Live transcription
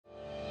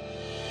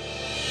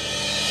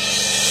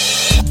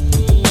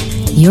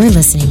You're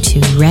listening to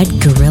Red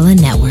Gorilla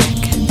Network,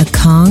 the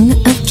Kong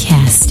of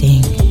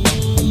Casting.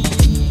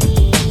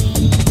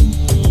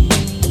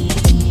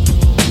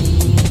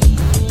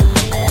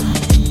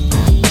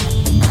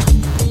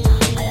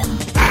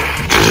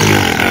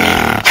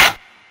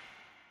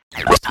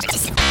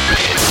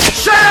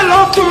 Say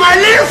hello to my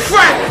little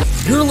friend!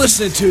 You're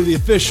listening to the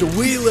official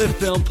We Live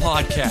Film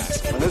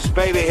podcast. When this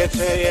baby hits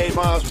 88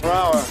 miles per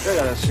hour, you're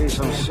gonna see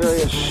some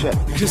serious shit.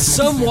 Because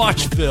some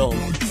watch film,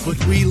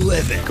 but we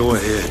live it. Go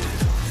ahead.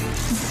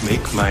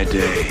 Make my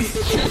day.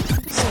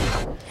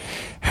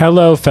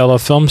 Hello, fellow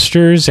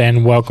filmsters,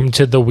 and welcome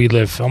to the We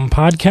Live Film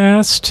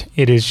podcast.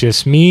 It is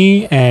just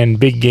me and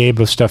Big Gabe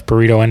of Stuffed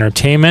Burrito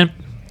Entertainment.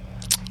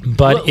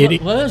 But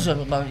where is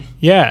everybody?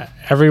 Yeah,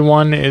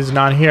 everyone is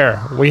not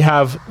here. We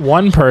have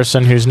one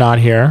person who's not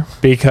here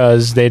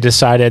because they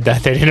decided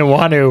that they didn't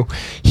want to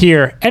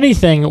hear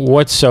anything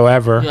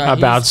whatsoever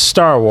about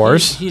Star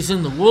Wars. He's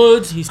in the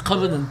woods. He's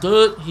covered in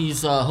dirt.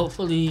 He's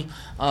hopefully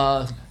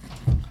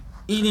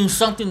eating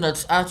something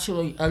that's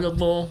actually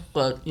edible.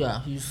 But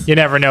yeah, he's. You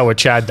never know with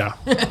Chad, though.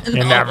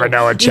 You never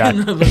know with Chad.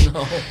 You never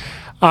know.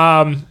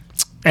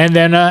 And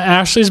then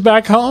Ashley's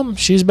back home.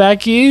 She's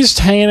back east,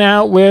 hanging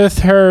out with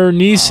her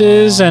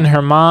nieces and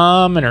her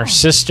mom and her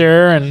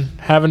sister and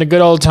having a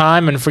good old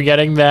time and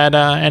forgetting that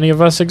any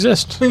of us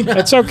exist.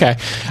 It's okay.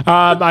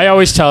 I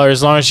always tell her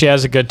as long as she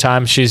has a good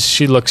time,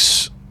 she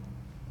looks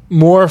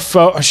more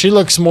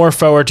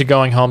forward to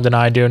going home than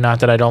I do. Not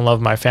that I don't love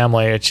my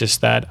family. It's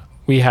just that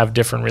we have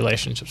different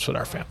relationships with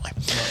our family.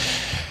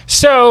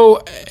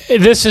 So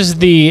this is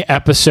the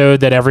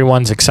episode that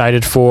everyone's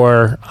excited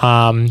for.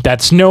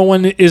 That's no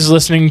one is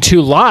listening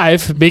to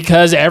live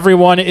because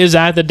everyone is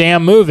at the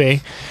damn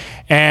movie.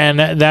 And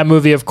that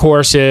movie, of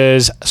course,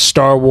 is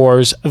Star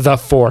Wars The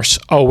Force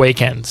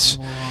Awakens.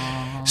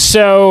 Wow.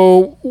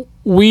 So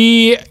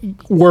we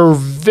were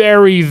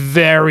very,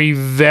 very,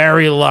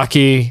 very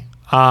lucky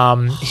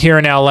here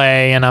in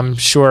LA, and I'm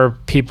sure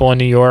people in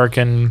New York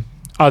and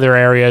other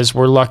areas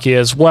were lucky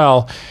as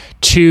well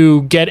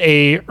to get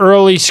a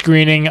early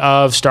screening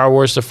of Star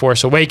Wars The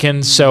Force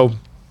Awakens. So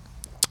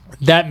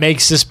that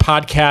makes this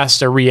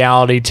podcast a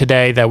reality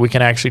today that we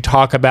can actually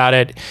talk about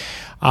it.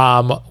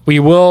 We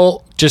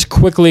will just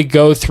quickly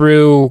go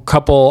through a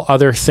couple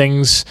other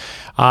things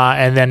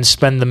and then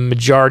spend the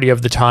majority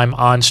of the time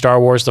on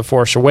Star Wars The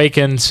Force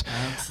Awakens.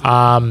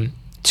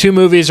 Two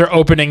movies are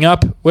opening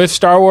up with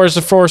Star Wars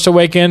The Force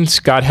Awakens.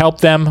 God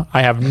help them.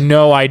 I have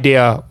no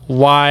idea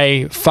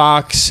why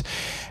Fox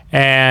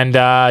and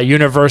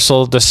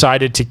Universal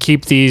decided to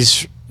keep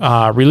these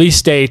release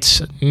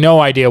dates. No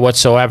idea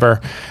whatsoever.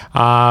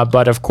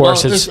 But of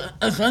course,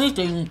 if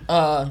anything,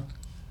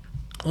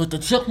 with the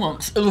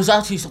Chipmunks, it was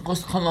actually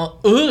supposed to come out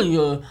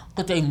earlier,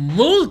 but they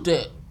moved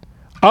it.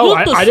 Oh,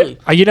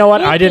 you know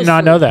what? I did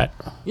not know that.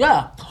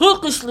 Yeah,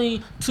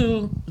 purposely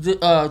to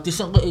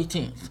December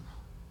 18th.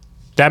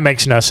 That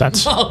makes no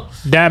sense. No.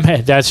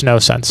 That's no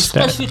sense.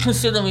 Especially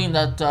considering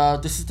that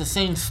this is the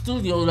same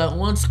studio that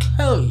once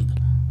carried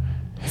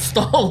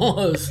Star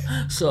Wars.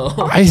 So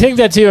I think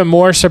that's even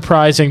more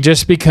surprising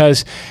just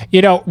because,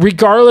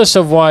 regardless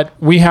of what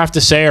we have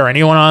to say or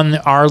anyone on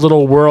our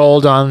little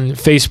world on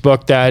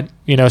Facebook that,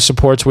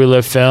 supports We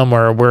Live Film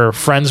or we're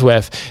friends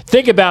with,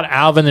 think about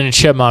Alvin and the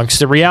Chipmunks.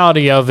 The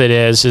reality of it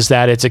is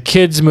that it's a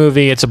kid's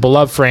movie. It's a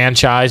beloved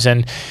franchise.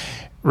 And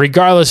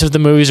regardless if the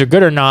movies are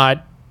good or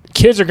not,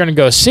 kids are going to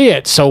go see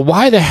it. So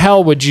why the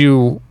hell would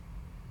you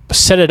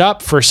set it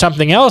up for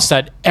something else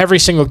that every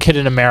single kid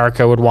in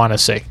America would want to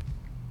see?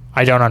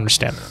 I don't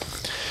understand it.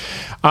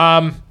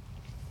 And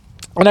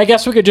I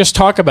guess we could just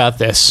talk about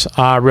this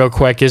real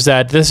quick, is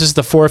that this is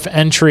the fourth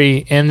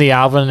entry in the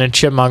Alvin and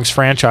Chipmunks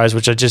franchise,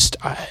 which it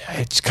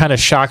kind of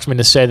shocks me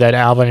to say that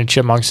Alvin and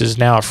Chipmunks is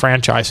now a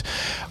franchise.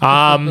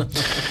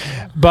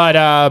 But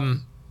I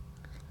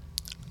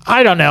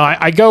don't know.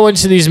 I go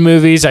into these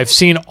movies. I've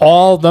seen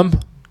all of them.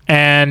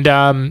 And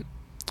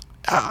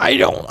I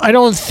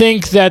don't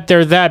think that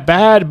they're that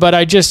bad, but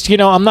I just,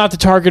 I'm not the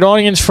target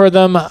audience for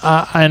them.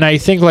 And I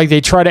think they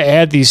try to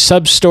add these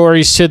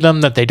sub-stories to them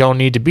that they don't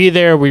need to be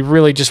there. We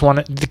really just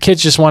the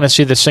kids just want to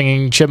see the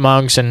singing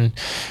chipmunks and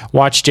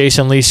watch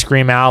Jason Lee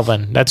scream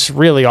Alvin. That's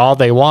really all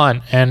they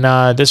want. And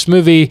this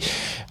movie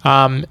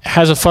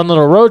has a fun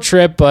little road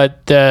trip,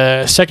 but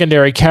the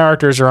secondary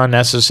characters are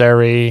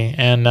unnecessary.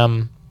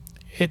 And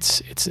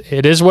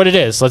it is what it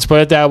is. Let's put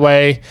it that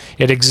way.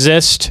 It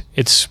exists.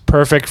 It's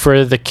perfect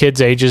for the kids'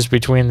 ages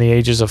between the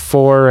ages of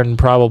 4 and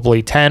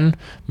probably 10.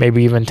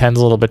 Maybe even 10's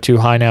a little bit too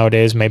high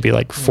nowadays. Maybe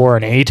 4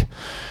 and 8.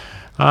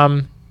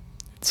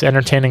 It's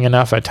entertaining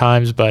enough at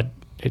times, but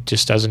it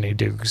just doesn't need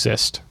to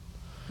exist.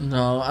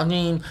 No, I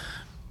mean,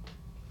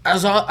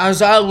 as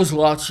I was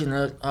watching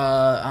it,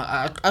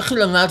 I could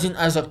imagine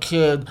as a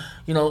kid,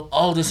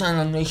 all this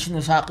animation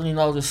is happening,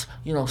 all this,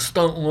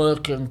 stunt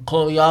work and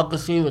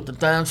choreography with the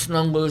dance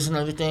numbers and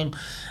everything.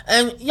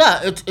 And yeah,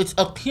 it's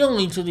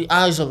appealing to the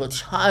eyes of a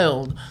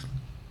child.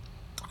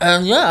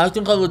 And yeah, I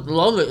think I would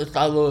love it if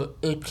I were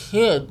a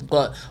kid.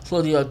 But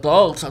for the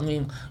adults, I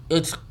mean,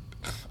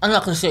 I'm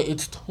not going to say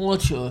it's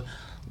torture,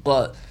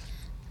 but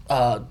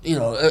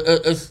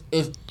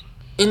if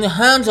in the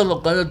hands of a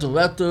better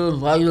director,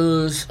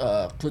 writers,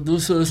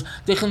 producers,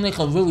 they can make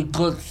a really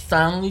good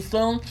family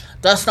film.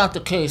 That's not the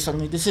case. I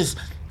mean, this is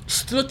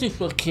strictly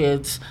for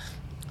kids,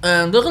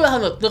 and they're gonna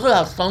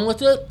have fun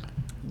with it.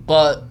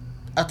 But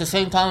at the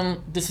same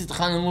time, this is the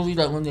kind of movie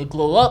that when they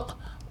grow up,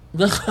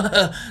 they're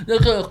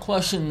gonna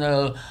question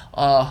their,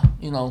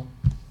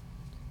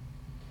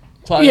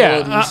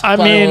 priorities. I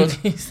mean,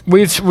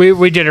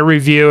 we did a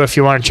review. If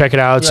you want to check it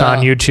out, it's on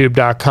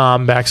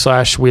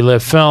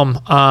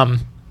youtube.com/WeLiveFilm.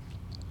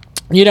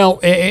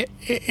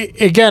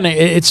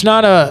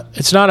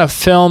 It's not a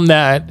film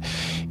that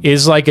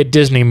is like a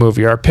Disney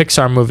movie or a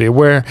Pixar movie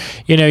where,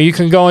 you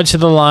can go into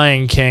The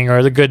Lion King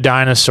or The Good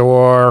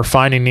Dinosaur or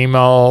Finding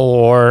Nemo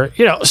or,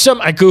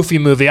 a goofy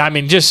movie. I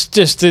mean, just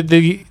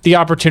the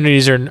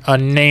opportunities are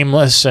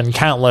nameless and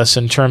countless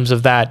in terms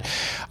of that,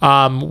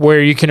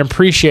 where you can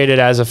appreciate it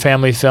as a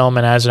family film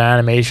and as an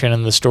animation,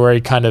 and the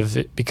story kind of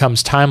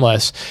becomes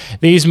timeless.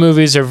 These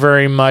movies are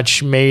very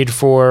much made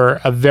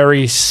for a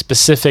very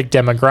specific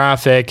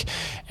demographic.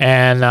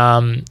 And,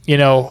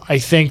 I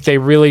think they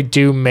really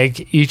do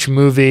make each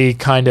movie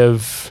kind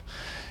of,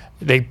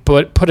 they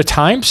put a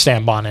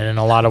timestamp on it in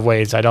a lot of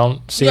ways. I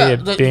don't see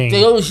being...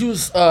 They always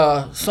use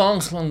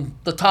songs from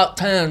the top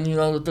 10,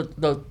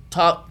 the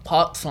top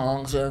pop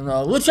songs, and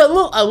which I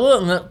will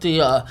admit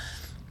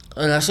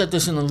and I said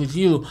this in the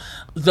review,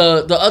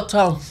 the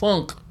Uptown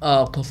Funk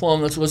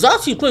performance was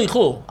actually pretty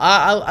cool.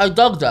 I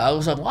dug that. I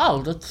was like, wow,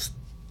 that's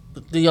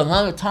the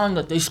amount of time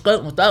that they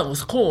spent with that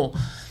was cool.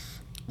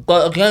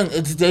 But again,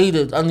 it's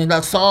dated. I mean,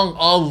 that song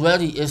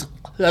already is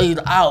played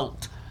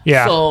out.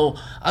 Yeah. So,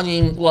 I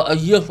mean, a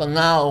year from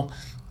now,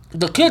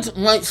 the kids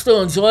might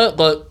still enjoy it,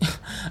 but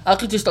I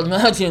could just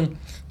imagine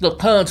the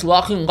parents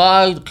walking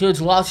by, the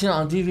kids watching it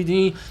on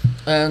DVD,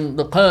 and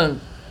the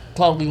parent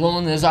probably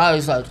rolling his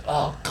eyes like,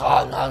 oh,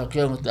 God, not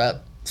again with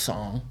that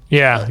song.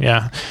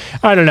 Yeah.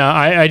 I don't know.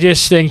 I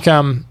just think,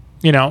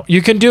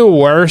 you can do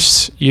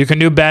worse. You can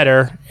do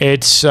better.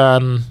 It's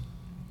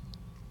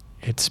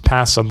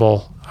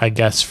passable, I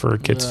guess, for a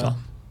kids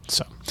film.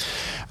 So,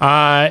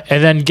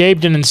 and then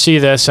Gabe didn't see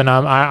this, and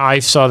I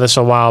saw this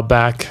a while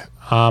back,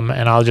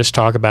 and I'll just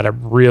talk about it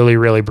really,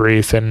 really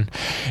brief. And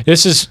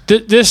this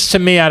to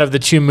me, out of the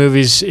two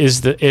movies,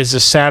 is a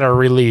sadder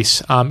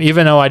release.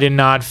 Even though I did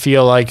not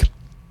feel like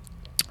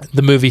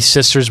the movie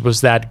Sisters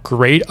was that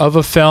great of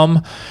a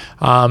film,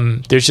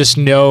 there's just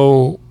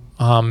no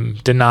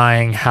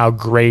denying how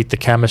great the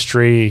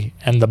chemistry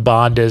and the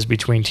bond is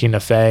between Tina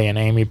Fey and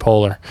Amy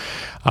Poehler.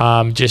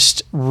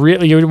 Just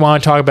really, you would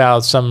want to talk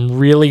about some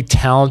really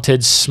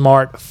talented,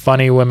 smart,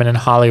 funny women in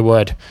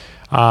Hollywood.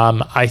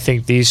 I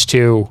think these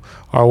two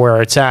are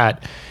where it's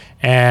at.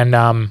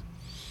 And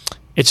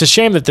it's a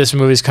shame that this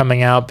movie's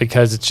coming out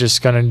because it's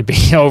just going to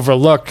be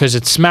overlooked because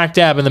it's smack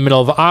dab in the middle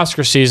of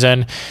Oscar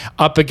season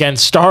up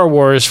against Star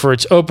Wars for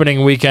its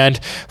opening weekend,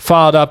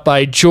 followed up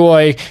by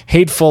Joy,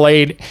 Hateful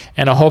Eight,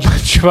 and a whole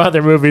bunch of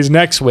other movies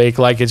next week.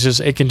 Like,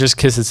 it can just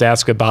kiss its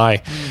ass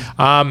goodbye.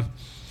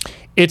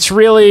 It's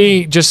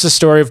really just the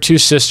story of two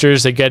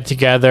sisters that get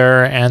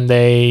together and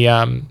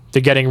they're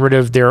getting rid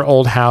of their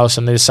old house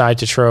and they decide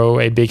to throw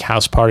a big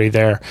house party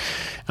there.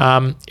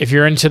 If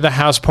you're into the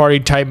house party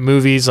type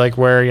movies, like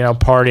where,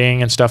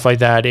 partying and stuff like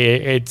that,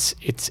 it's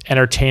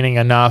entertaining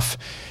enough.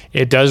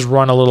 It does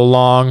run a little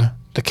long.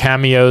 The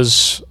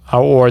cameos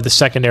or the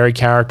secondary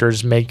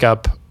characters make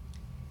up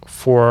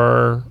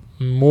for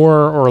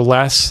more or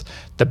less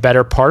the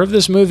better part of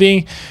this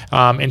movie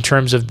in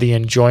terms of the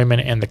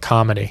enjoyment and the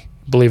comedy.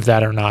 Believe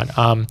that or not.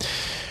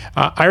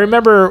 I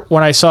remember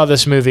when I saw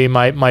this movie,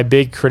 my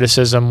big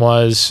criticism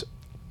was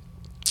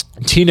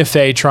Tina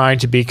Fey trying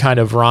to be kind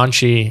of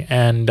raunchy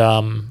and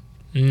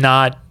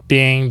not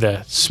being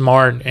the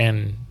smart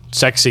and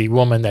sexy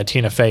woman that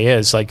Tina Fey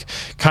is, like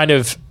kind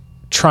of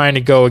trying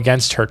to go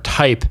against her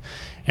type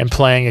and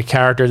playing a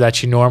character that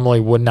she normally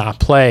would not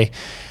play.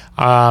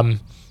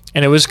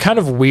 And it was kind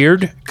of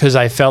weird because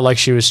I felt like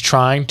she was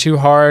trying too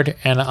hard.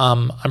 And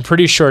I'm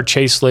pretty sure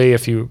Chase Lee,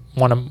 if you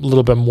want a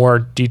little bit more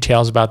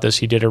details about this,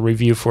 he did a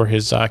review for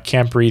his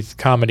Can't Breathe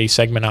comedy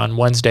segment on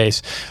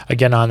Wednesdays,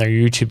 again on their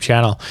YouTube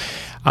channel.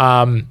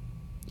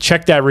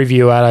 Check that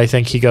review out. I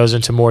think he goes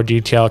into more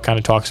detail, kind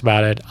of talks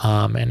about it.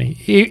 And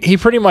he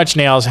pretty much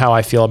nails how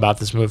I feel about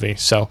this movie.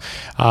 So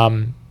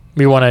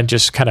we want to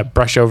just kind of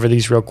brush over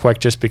these real quick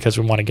just because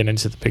we want to get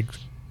into the big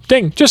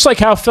thing, just like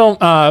how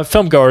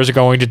film goers are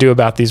going to do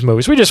about these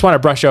movies. We just want to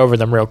brush over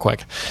them real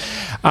quick.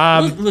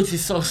 Which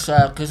is so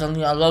sad because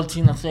I love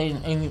Tina Fey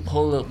and Amy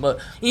Poehler,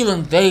 but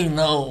even they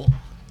know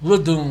we're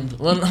doomed.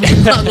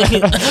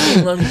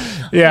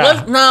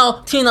 Yeah.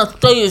 Now Tina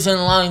Fey is in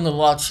line to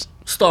watch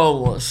Star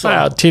Wars. So.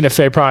 Well, Tina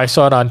Fey probably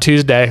saw it on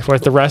Tuesday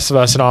with the rest of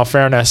us. In all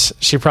fairness,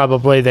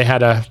 they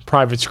had a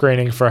private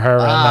screening for her.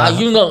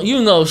 You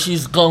know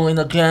she's going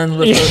again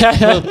with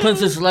the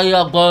Princess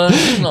Leia gun.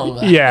 You know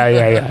that.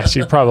 Yeah.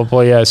 She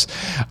probably is.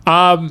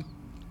 I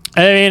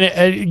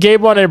mean,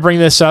 Gabe wanted to bring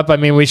this up. I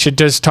mean, we should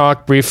just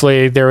talk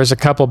briefly. There was a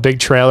couple big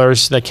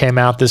trailers that came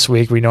out this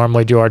week. We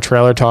normally do our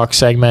trailer talk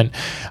segment.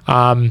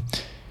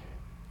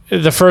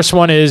 the first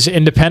one is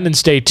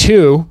Independence Day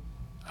 2.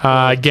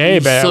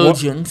 Gabe,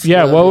 Resurgence,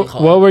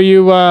 what were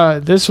you?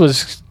 This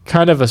was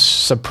kind of a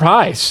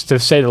surprise, to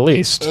say the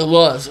least. It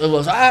was.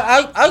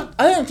 I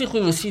didn't think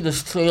we would see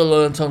this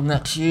trailer until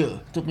next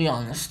year, to be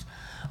honest.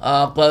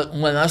 But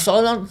when I saw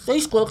it on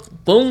Facebook,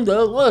 boom,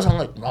 there it was. I'm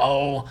like,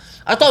 no.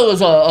 I thought it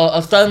was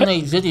a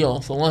fan-made video,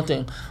 for one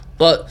thing.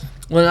 But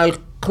when I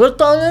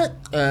clicked on it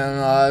and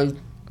I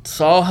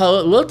saw how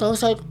it looked, I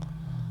was like,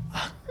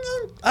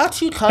 I'm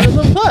actually kind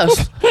of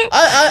impressed.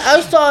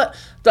 I thought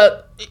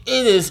that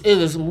it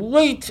is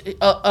way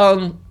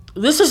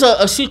this is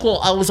a sequel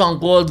I was on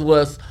board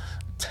with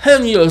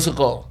 10 years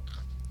ago,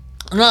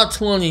 not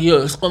 20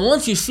 years. But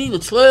once you see the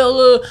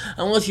trailer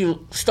and once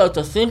you start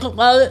to think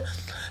about it,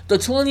 the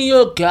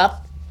 20-year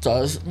gap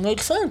does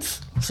make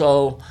sense.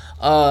 So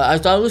I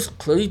thought it was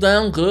pretty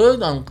damn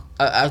good.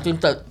 I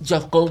think that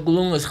Jeff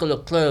Goldblum is going to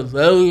play a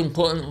very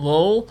important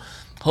role,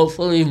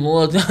 hopefully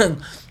more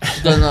than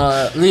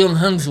Liam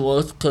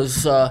Hemsworth,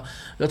 because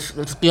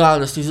let's be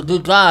honest, he's a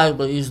good guy,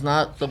 but he's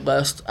not the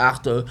best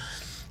actor.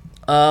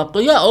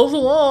 But yeah,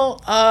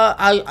 overall,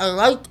 I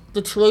liked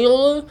the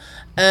trailer,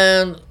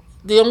 and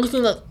the only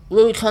thing that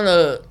really kind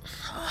of,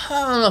 I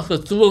don't know if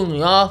it threw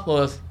me off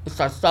or if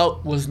I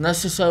felt was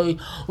necessary,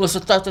 was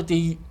the fact that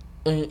the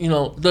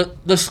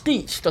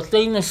speech, the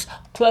famous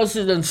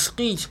president's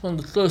speech from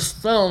the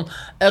first film,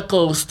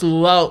 echoes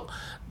throughout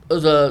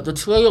the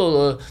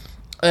trailer,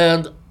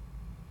 and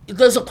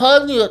there's a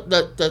part of me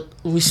that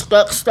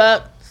respects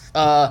that,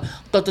 but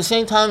at the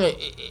same time,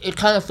 it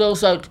kind of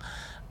feels like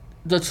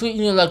they're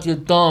treating you like you're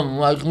dumb.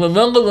 Like,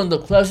 remember when the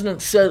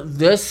president said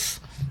this?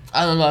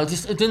 I don't know, it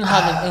didn't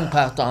have an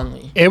impact on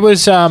me. It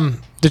was,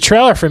 the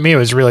trailer for me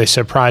was really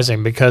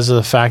surprising because of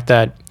the fact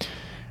that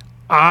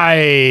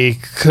I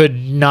could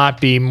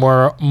not be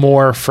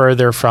more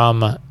further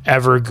from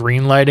ever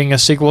greenlighting a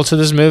sequel to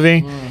this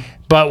movie.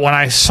 But when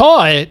I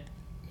saw it,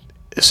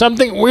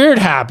 something weird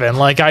happened.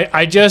 Like,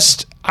 I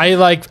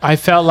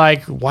felt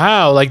like,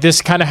 wow, like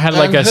this kind of had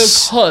like a...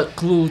 his heart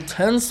grew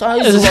 10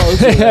 sizes.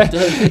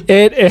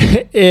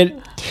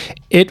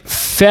 It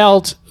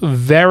felt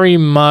very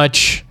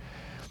much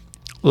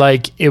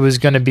like it was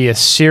going to be a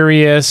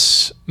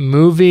serious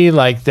movie,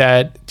 like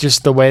that,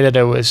 just the way that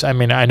it was. I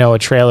mean, I know a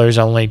trailer is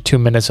only 2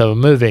 minutes of a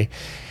movie,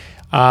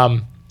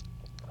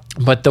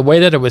 but the way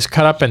that it was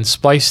cut up and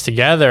spliced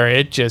together,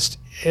 it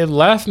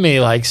left me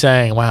like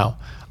saying, wow,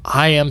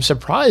 I am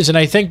surprised. And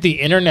I think the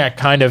internet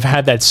kind of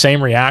had that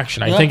same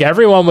reaction. I think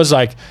everyone was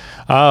like,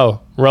 oh,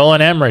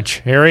 Roland Emmerich,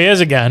 here he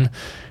is again.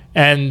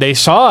 And they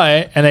saw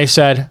it and they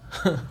said,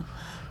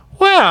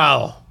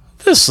 wow,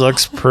 this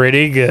looks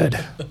pretty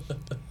good.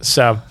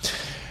 So,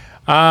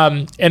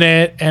 and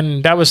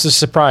that was the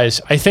surprise.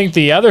 I think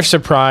the other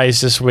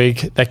surprise this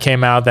week that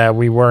came out that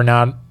we were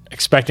not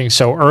expecting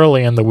so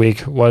early in the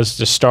week was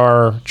the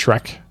Star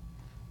Trek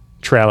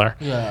trailer.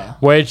 Yeah.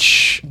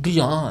 Which...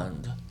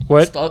 Beyond.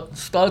 What?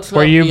 Star Trek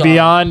Were you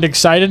beyond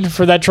excited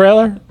for that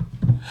trailer?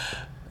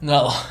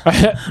 No.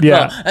 Yeah.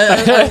 No.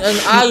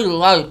 And I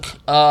like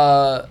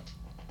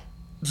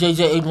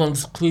J.J.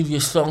 Abrams'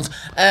 previous films.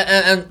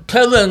 And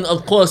Kevin,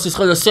 of course, is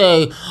going to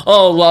say,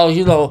 oh, well,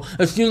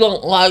 if you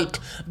don't like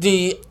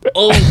the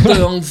old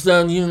films,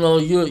 then,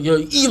 you're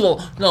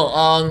evil. No,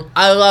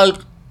 I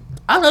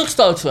like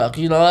Star Trek.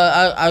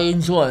 I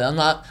enjoy it. I'm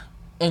not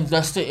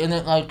invested in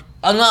it. Like,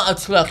 I'm not a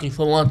Trekkie,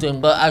 for one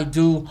thing, but I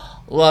do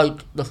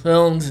like the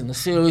films and the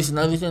series and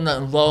everything that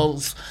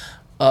involves,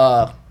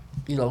 the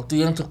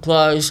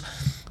Enterprise.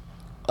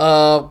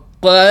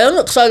 But I am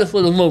excited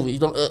for the movie,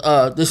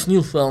 this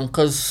new film,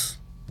 because,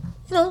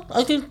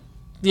 I think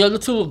the other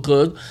two were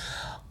good.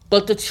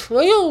 But the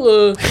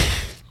trailer,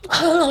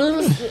 I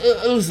don't know,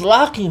 it was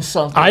lacking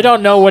something. I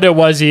don't know what it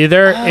was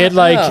either.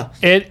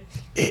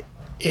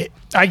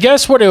 I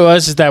guess what it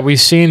was is that we've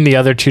seen the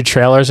other two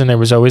trailers and there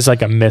was always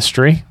like a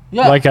mystery,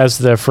 like as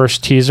the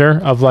first teaser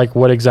of like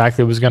what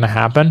exactly was going to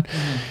happen.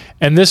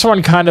 And this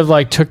one kind of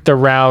like took the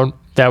route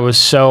that was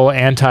so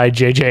anti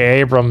J.J.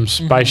 Abrams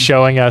by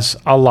showing us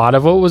a lot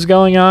of what was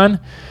going on.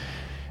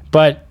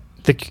 But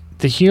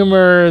the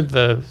humor,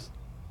 the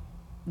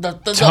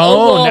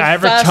tone,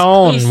 every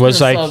tone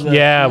was like,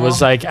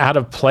 was like out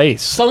of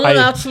place. Someone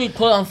actually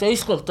put on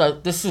Facebook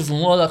that this is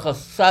more like a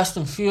Fast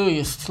and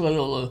Furious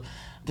trailer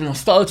than a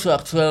Star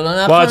Trek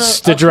trailer. Well, it's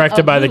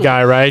directed by the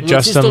guy, right?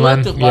 Justin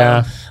Lin.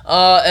 Yeah.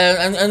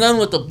 And then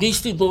with the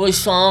Beastie Boys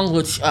song,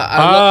 which I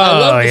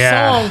love the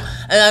song,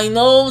 and I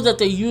know that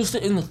they used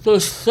it in the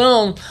first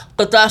film,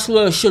 but that's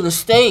where it should have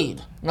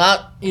stayed,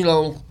 not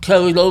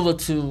carried over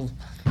to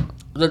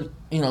the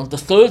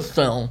third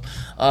film.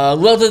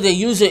 Whether they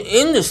use it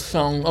in this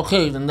film,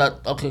 okay,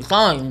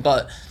 fine,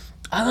 but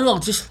I don't know,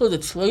 just for the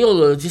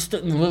trailer, it just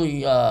didn't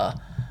really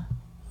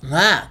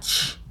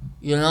match,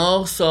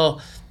 so.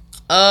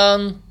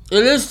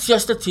 It is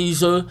just a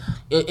teaser.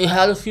 It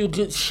had a few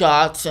good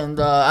shots, and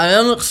I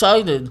am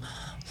excited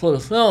for the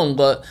film,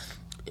 but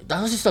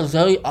that was just a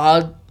very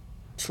odd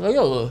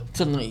trailer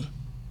to me.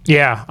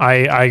 Yeah,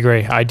 I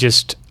agree. I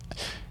just,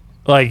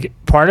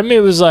 part of me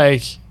was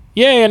like,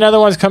 "Yay, another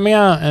one's coming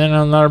out," and then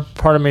another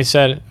part of me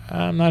said,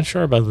 "I'm not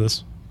sure about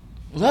this."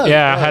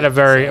 I had a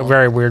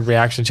very weird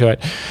reaction to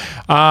it.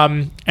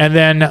 And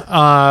then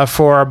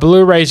for our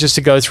Blu-rays, just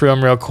to go through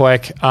them real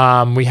quick,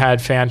 we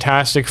had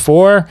Fantastic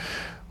Four,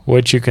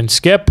 which you can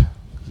skip.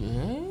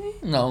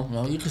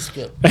 No, you can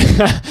skip.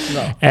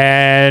 No.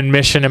 And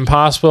Mission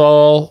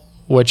Impossible,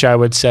 which I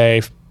would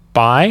say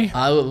buy.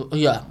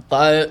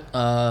 Buy it.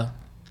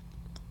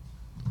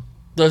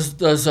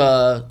 There's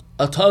a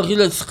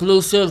Target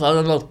exclusive. I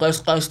don't know if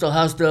Best Buy still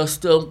has their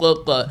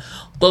steelbook, but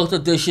both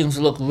editions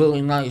look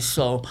really nice.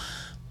 So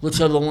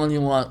whichever one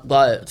you want,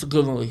 buy it. It's a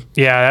good movie.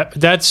 Yeah,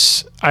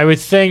 that's. I would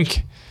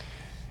think.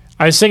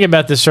 I was thinking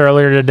about this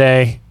earlier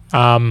today.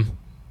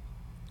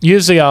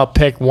 Usually, I'll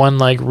pick one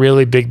like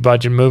really big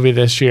budget movie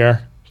this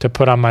year to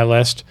put on my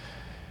list.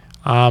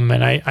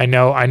 And I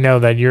know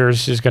that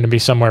yours is going to be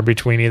somewhere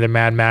between either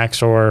Mad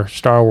Max or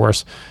Star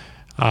Wars.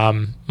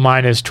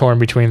 Mine is torn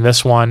between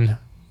this one,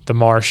 The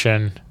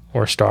Martian,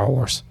 or Star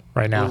Wars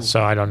right now. Ooh.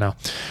 So I don't know.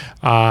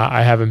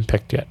 I haven't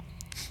picked yet.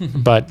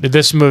 But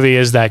this movie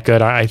is that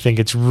good. I think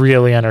it's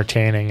really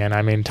entertaining. And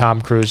I mean,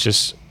 Tom Cruise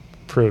just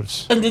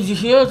proves. And did you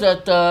hear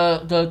that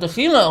the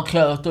female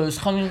character is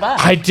coming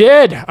back? I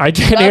did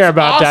hear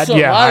about awesome.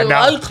 that. Yeah, I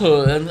like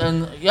her.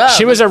 And yeah.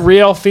 She was a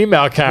real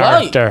female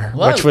character,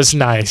 right. Which was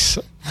nice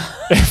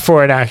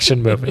for an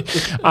action movie.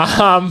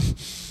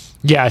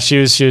 Yeah, she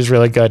was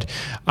really good.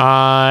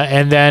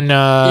 And then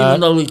even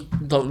though we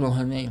don't know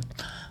her name.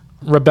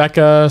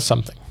 Rebecca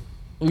something.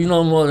 You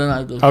know more than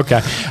I do.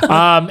 Okay.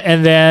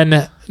 And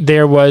then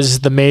there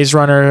was the Maze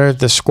Runner,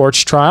 The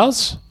Scorched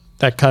Trials,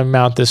 that came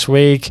out this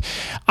week.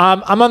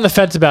 I'm on the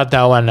fence about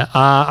that one.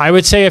 I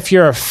would say if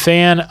you're a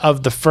fan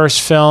of the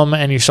first film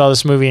and you saw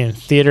this movie in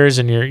theaters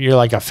and you're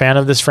like a fan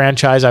of this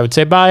franchise, I would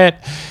say buy it.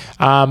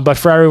 But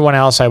for everyone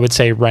else, I would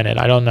say rent it.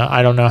 I don't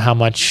know how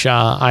much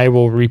I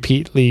will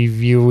repeatedly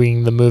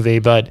viewing the movie,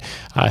 but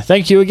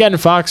thank you again,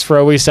 Fox, for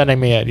always sending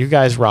me it. You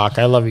guys rock.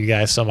 I love you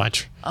guys so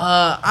much.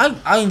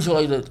 I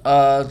enjoyed it.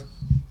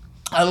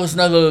 I was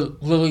never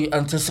really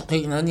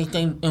anticipating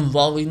anything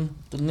involving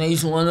the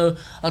Maze Runner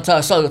until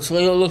I saw the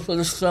trailer for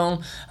this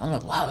film. I'm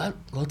like, wow, that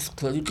looks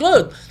pretty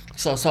good.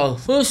 So I saw the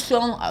first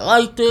film, I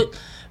liked it.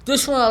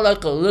 This one I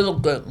like a little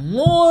bit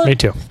more. Me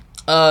too.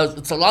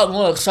 It's a lot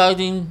more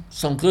exciting.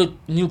 Some good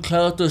new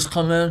characters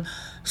come in.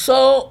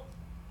 So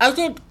I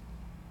think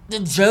the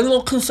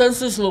general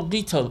consensus will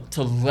be to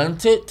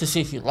rent it, to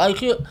see if you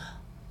like it.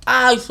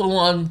 I, for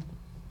one,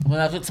 when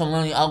I get some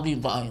money, I'll be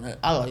buying it.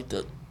 I liked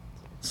it.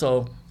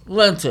 So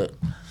rent it.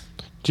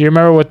 Do you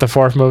remember what the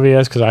fourth movie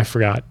is? Because I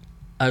forgot.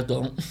 I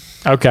don't.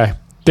 Okay.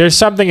 There's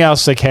something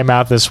else that came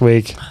out this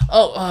week.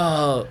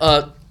 You're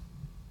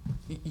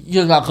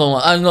not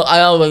going to.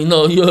 I already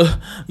know your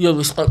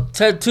response.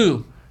 Ted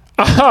 2.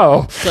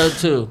 Oh. Ted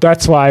 2.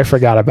 That's why I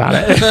forgot about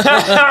it.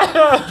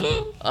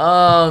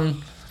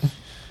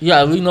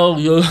 Yeah, we know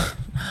you.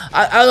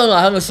 I don't know.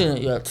 I haven't seen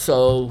it yet,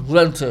 so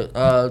rent it.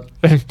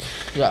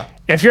 Yeah.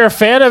 If you're a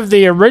fan of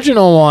the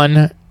original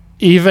one,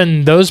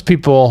 even those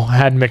people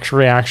had mixed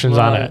reactions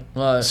on it.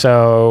 Right.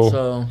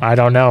 So I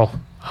don't know.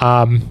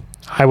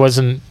 I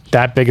wasn't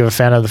that big of a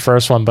fan of the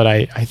first one, but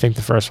I think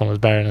the first one was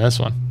better than this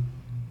one.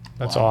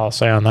 That's all I'll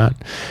say on that.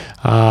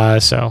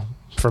 So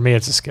for me,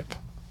 it's a skip.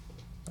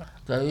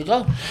 There you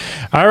go.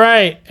 All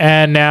right.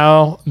 And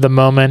now the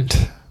moment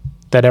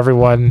that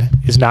everyone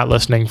is not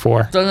listening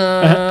for.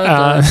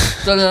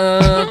 This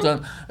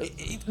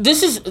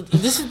is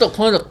the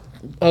point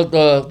of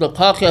the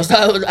podcast.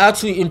 I would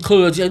actually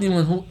encourage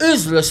anyone who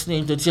is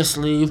listening to just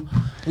leave.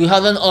 We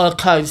have an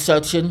archive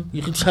section.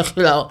 You can check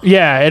it out.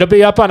 Yeah, it'll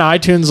be up on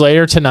iTunes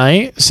later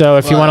tonight. So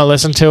if you want to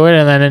listen to it,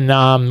 and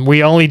then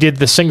we only did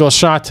the single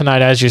shot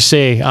tonight, as you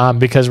see,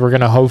 because we're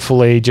going to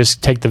hopefully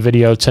just take the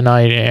video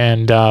tonight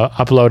and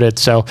upload it.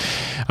 So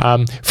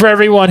for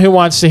everyone who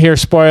wants to hear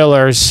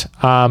spoilers,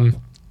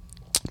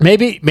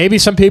 maybe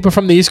some people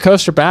from the East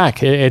Coast are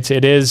back. It's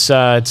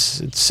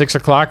 6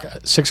 o'clock.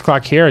 6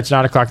 o'clock here. It's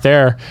 9 o'clock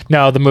there.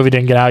 No, the movie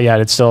didn't get out yet.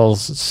 It's still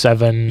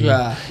 7.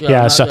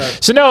 Yeah.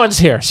 So no one's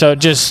here. So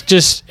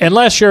just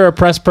unless you're a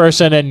press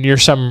person and you're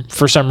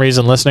for some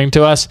reason listening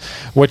to us,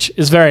 which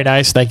is very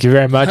nice. Thank you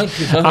very much.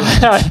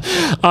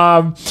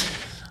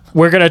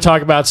 We're gonna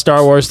talk about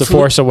Star Wars: The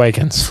Force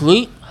Awakens.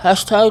 Tweet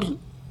hashtag.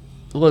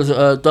 What is it?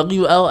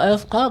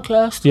 WLF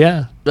podcast.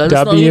 Yeah. Let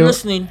us know you're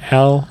listening.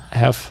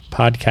 WLF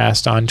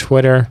podcast on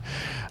Twitter.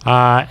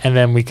 And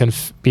then we can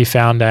be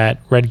found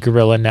at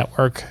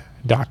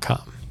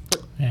redgorillanetwork.com.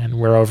 And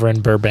we're over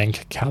in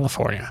Burbank,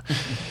 California.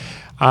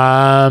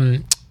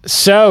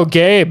 So,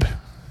 Gabe,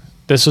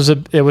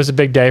 it was a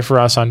big day for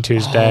us on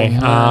Tuesday.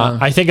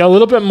 I think a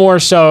little bit more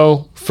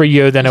so for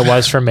you than it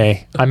was for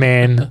me. I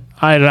mean,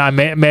 I don't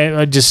know.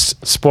 I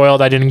just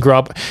spoiled. I didn't grow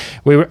up.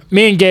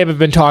 Me and Gabe have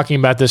been talking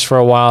about this for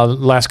a while. The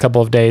last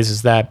couple of days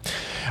is that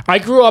I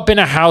grew up in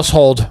a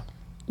household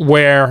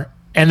where,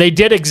 and they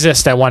did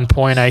exist at one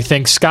point. I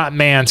think Scott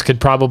Mans could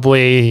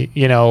probably,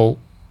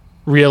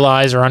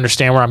 realize or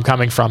understand where I'm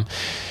coming from.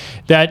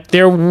 That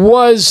there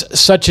was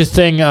such a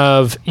thing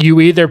of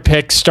you either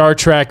pick Star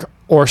Trek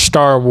or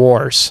Star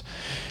Wars.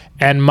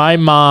 And my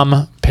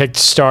mom picked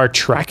Star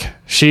Trek.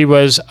 She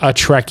was a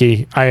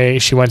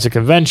Trekkie. She went to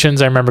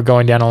conventions. I remember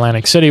going down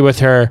Atlantic City with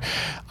her.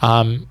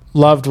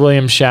 Loved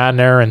William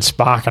Shatner and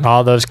Spock and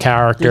all those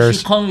characters.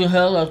 Did she comb your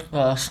hair like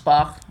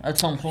Spock at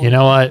some point? You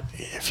know what?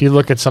 If you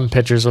look at some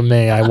pictures of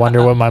me, I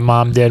wonder what my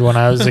mom did when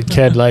I was a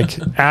kid. Like,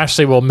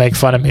 Ashley will make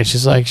fun of me.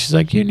 She's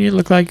like, you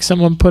look like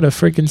someone put a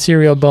freaking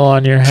cereal bowl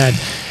on your head.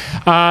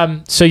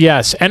 So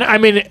yes, and I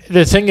mean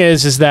the thing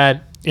is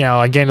that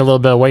I gained a little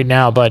bit of weight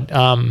now, but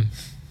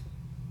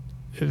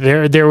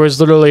there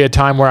was literally a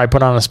time where I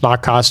put on a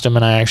Spock costume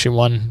and I actually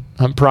won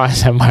a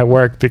prize at my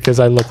work because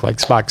I look like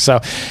Spock.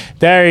 So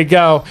there you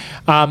go.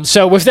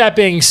 So with that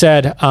being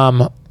said,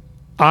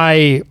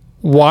 I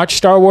watched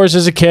Star Wars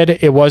as a kid.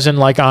 It wasn't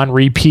like on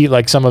repeat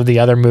like some of the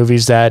other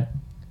movies that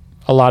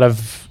a lot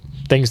of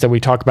things that we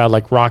talk about,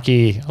 like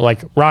Rocky.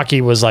 Like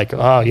Rocky was like,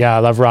 oh yeah, I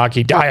love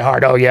Rocky. Die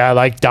Hard, oh yeah, I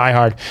like Die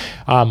Hard.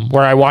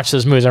 Where I watched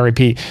those movies on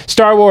repeat.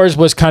 Star Wars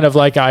was kind of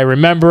like, I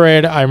remember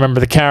it, I remember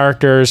the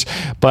characters,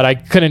 but I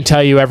couldn't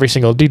tell you every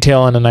single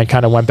detail, and then I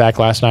kind of went back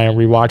last night and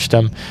rewatched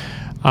them.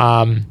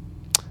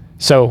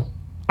 So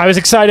I was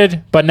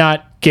excited, but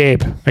not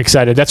Gabe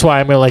excited. That's why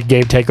I'm going to let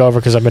Gabe take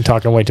over because I've been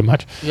talking way too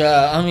much.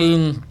 Yeah, I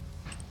mean,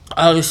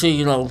 obviously,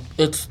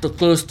 it's the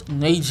first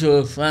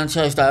major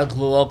franchise that I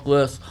grew up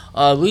with.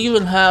 We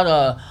even had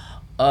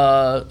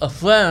a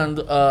friend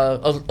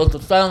of the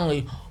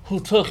family who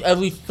took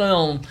every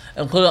film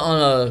and put it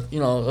on a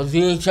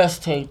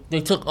VHS tape.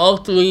 They took all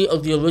 3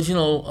 of the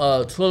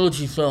original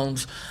trilogy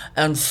films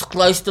and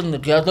spliced them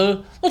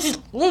together, which is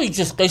really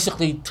just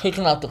basically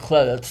taking out the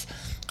credits.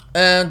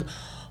 And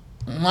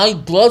my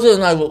brother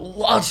and I would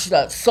watch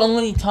that so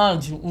many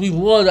times. We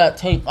wore that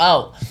tape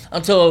out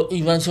until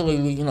eventually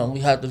we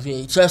had the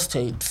VHS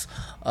tapes.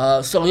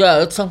 So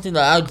yeah, it's something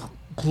that I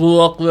grew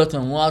up with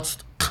and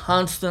watched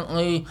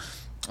constantly.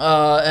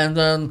 And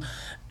then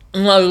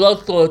my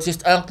love for it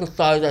just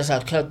amplified as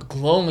I kept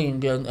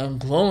growing and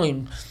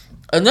growing.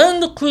 And then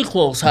the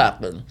prequels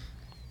happened.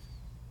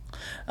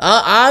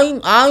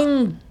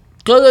 I'm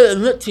gonna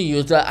admit to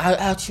you that I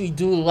actually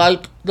do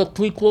like the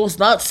prequels,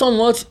 not so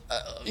much,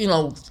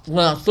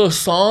 when I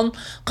first saw them,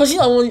 because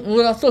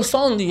when I first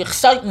saw them, the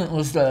excitement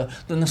was there,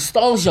 the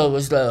nostalgia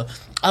was there.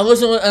 I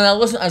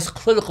wasn't as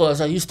critical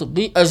as I used to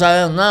be, as I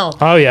am now.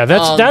 Oh yeah,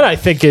 that I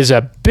think is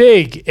a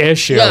big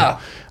issue. Yeah.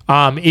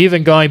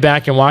 Even going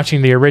back and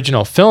watching the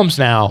original films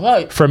now,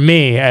 right. For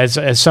me, as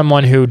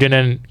someone who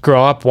didn't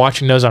grow up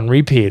watching those on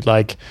repeat,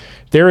 like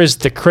there is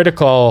the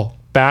critical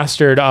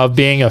bastard of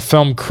being a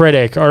film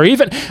critic, or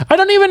even I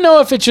don't even know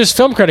if it's just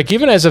film critic,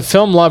 even as a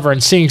film lover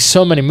and seeing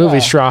so many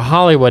movies throughout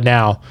Hollywood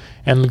now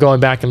and going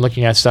back and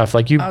looking at stuff,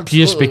 like you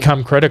just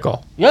become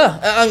critical. Yeah,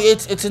 I mean,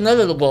 it's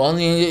inevitable. I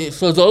mean,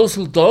 for those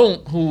who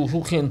don't,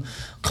 who can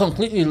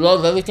completely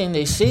love everything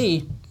they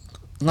see,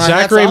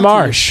 Zachary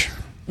Marsh.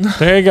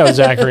 There you go,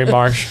 Zachary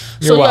Marsh.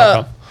 You're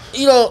welcome.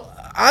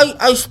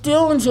 I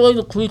still enjoy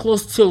the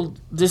prequels till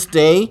this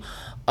day.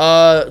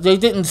 They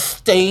didn't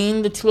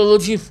stain the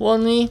trilogy for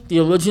me, the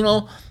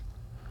original.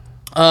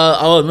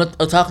 I'll admit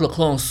Attack of the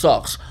Clones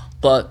sucks,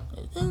 but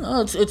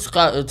it's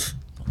got its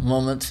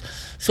moments.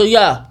 So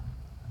yeah,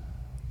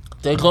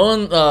 they're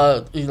going,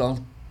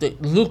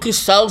 Lucas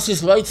sells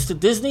his rights to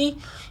Disney,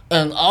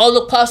 and all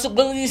the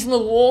possibilities in the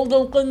world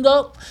opened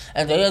up,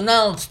 and they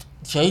announced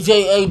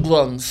J.J.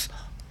 Abrams,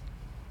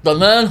 the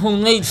man who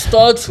made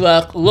Star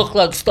Trek look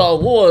like Star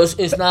Wars,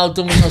 is now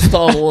doing a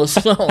Star Wars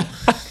film.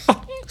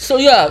 So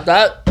yeah,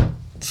 that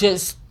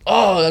just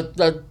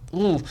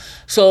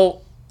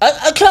So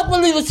I can't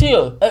believe it's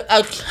here.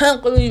 I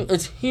can't believe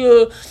it's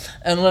here.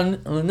 And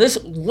when this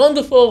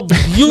wonderful,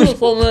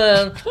 beautiful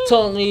man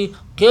told me,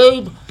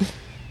 Gabe,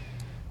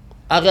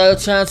 I got a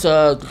chance.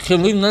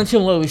 Can we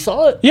mention where we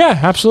saw it? Yeah,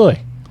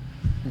 absolutely.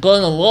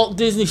 Going to Walt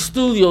Disney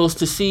Studios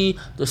to see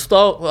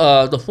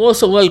the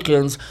Force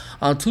Awakens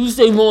on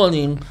Tuesday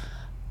morning.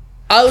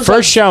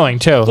 First showing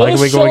too.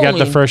 We got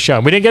the first show.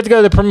 We didn't get to go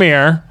to the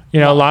premiere.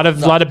 A lot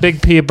of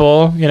big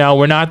people.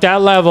 We're not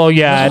that level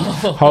yet.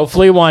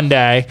 Hopefully one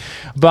day,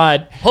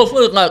 but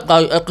hopefully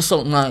by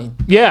episode 9.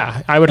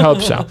 Yeah, I would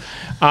hope so.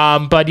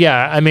 But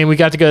yeah, I mean, we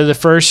got to go to the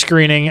first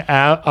screening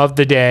of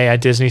the day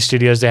at Disney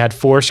Studios. They had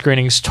 4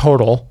 screenings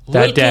total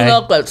that day. Waking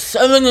up at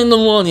 7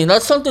 a.m.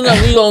 That's something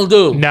that we don't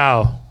do.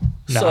 No.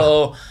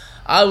 So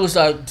I was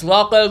like,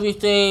 drop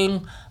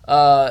everything,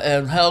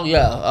 and hell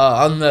yeah,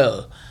 I'm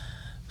there.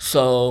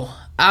 So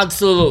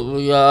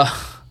absolutely,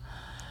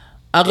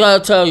 I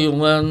gotta tell you,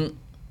 when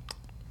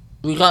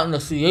we got in the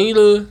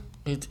theater,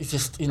 it's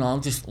just,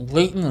 I'm just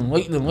waiting and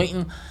waiting and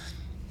waiting.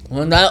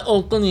 When that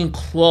opening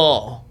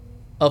crawl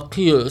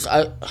appears,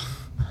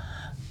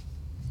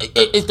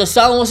 if the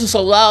sound wasn't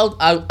so loud,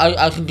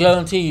 I can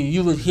guarantee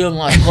you would hear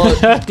my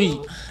heart beat.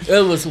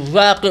 It was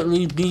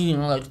rapidly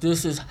beating, like,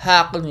 this is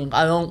happening,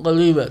 I don't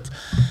believe it.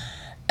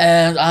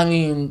 And I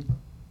mean,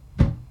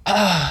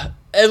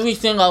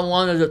 everything I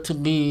wanted it to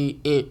be,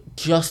 it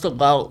just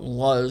about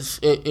was.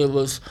 It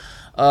was,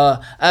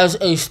 as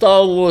a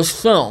Star Wars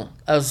film,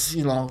 as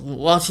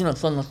watching it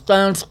from the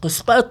fans'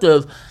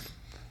 perspective,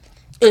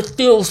 it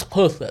feels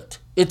perfect.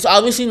 It's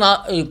obviously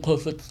not a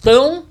perfect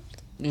film,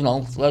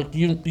 like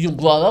you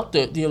brought up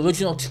the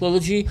original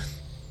trilogy.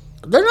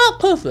 They're not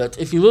perfect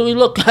if you really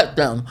look at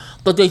them,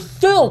 but they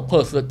feel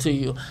perfect to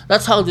you.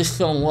 That's how this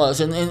film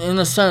was, and in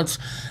a sense,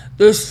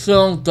 this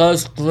film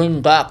does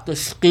bring back the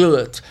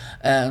spirit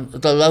and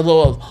the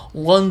level of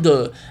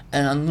wonder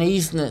and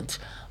amazement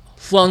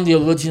from the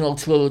original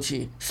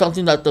trilogy,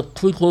 something that the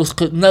prequels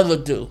could never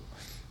do.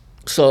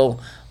 So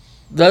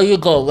there you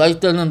go, right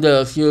then and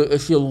there.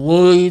 If you're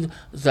worried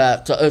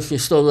that if you're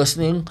still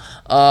listening,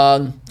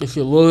 if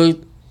you're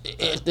worried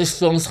if this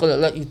film's gonna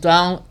let you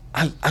down,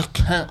 I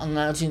can't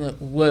imagine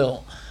it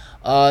will.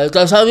 It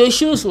does have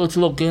issues, which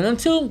we'll get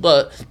into,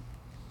 but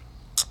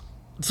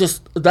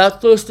just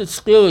that first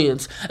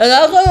experience. And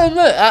I gotta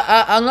admit,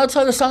 I'm not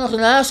trying to sound like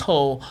an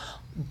asshole,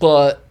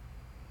 but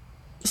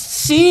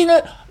seeing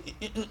it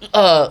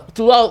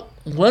throughout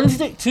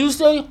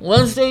Tuesday,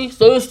 Wednesday,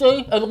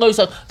 Thursday, everybody's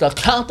like, the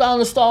countdown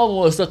to Star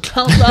Wars, the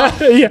countdown,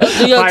 yeah,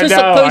 the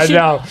anticipation. I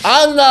know.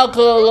 I'm not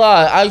gonna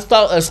lie, I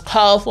felt as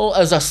powerful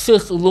as a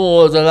Sith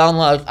Lord, and I'm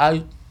like,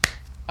 I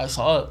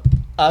saw it.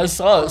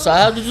 So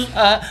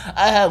I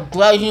have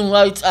blinding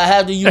lights. I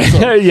had to use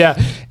them. Yeah,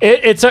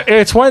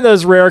 it's one of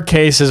those rare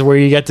cases where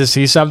you get to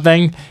see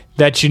something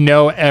that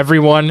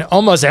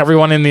almost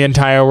everyone in the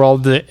entire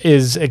world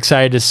is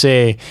excited to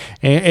see.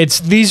 And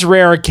it's these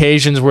rare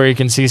occasions where you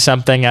can see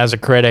something as a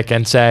critic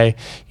and say,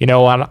 you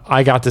know what,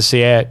 I got to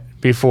see it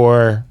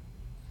before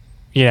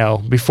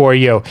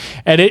you.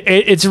 And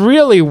it's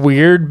really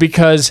weird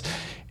because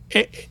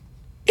it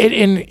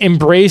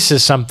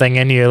embraces something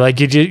in you. Like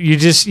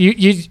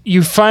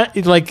you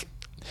find, like,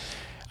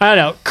 I don't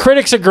know,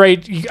 critics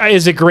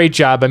is a great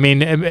job. I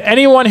mean,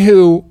 anyone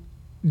who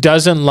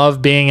doesn't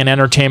love being an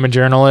entertainment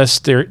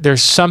journalist,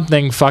 there's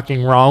something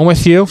fucking wrong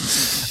with you,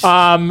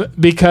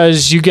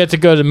 because you get to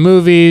go to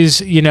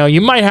movies.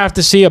 You might have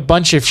to see a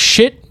bunch of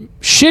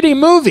shitty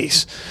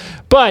movies,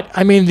 but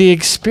I mean the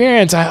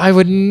experience. I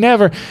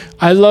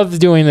love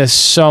doing this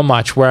so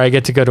much, where I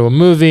get to go to a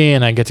movie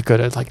and I get to go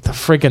to like the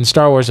freaking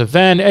Star Wars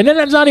event, and then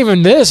it's not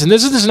even this, and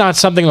this is not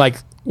something like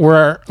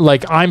where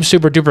like I'm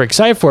super duper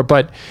excited for,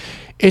 but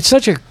it's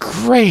such a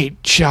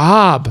great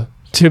job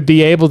to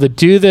be able to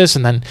do this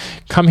and then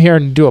come here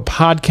and do a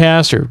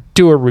podcast or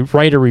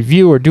write a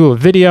review or do a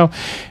video.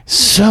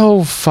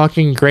 So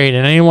fucking great.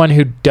 And anyone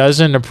who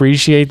doesn't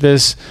appreciate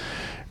this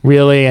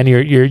really, and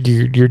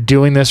you're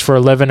doing this for a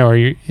living, or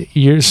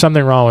you're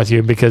something wrong with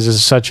you, because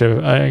it's such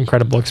an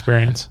incredible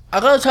experience. I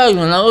gotta tell you,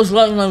 when I was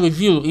writing my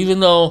review, even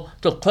though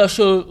the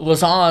pressure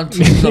was on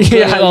to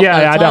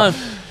I know.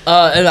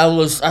 And I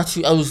was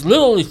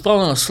literally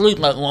falling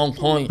asleep at one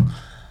point.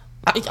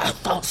 I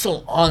felt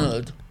so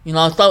honored.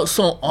 I felt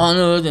so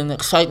honored and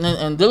excitement,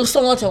 and there was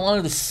so much I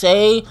wanted to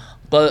say,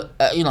 but,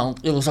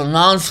 it was a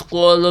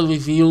non-spoiler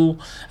review,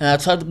 and I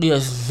tried to be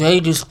as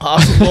vague as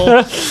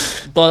possible,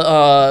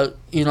 but,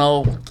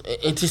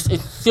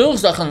 it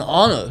feels like an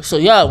honor. So,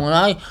 yeah, when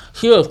I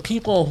hear of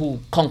people who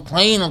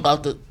complain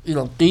about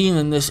being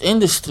in this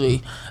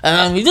industry, and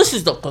I mean, this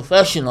is the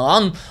professional,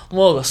 I'm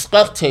more of a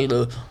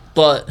spectator,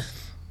 but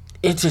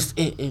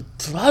it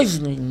drives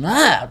me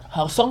mad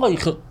how somebody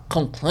could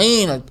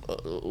complain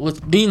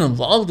with being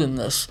involved in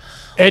this.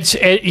 I'm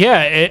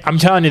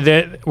telling you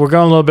that we're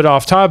going a little bit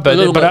off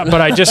topic,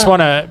 but I just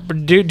want to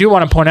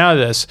want to point out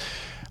this.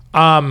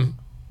 I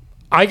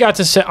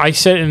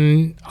sit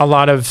in a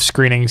lot of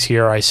screenings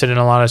here. I sit in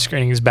a lot of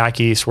screenings back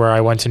east, where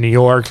I went to New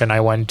York and I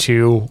went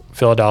to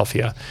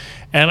Philadelphia.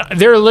 And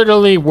there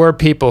literally were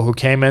people who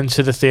came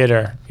into the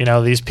theater,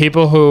 these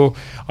people who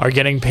are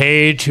getting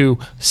paid to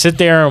sit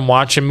there and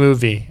watch a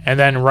movie and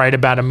then write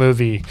about a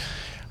movie.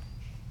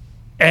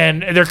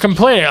 And they're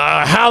complaining,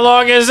 how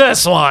long is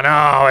this one?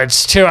 Oh,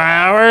 it's 2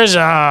 hours?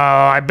 Oh,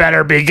 I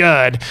better be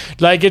good.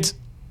 Like, it's,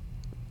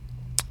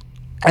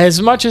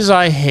 as much as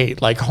I hate,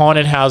 like,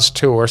 Haunted House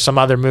 2 or some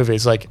other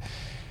movies, like,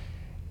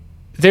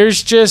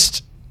 there's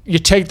just, you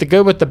take the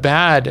good with the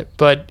bad,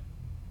 but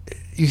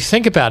you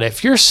think about it.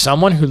 If you're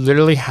someone who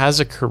literally has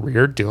a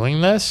career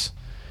doing this,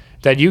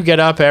 that you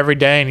get up every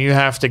day and you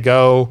have to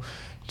go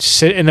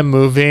sit in a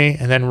movie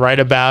and then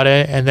write about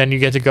it, and then you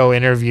get to go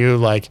interview,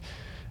 like,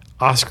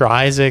 Oscar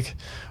Isaac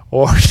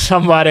or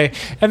somebody,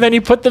 and then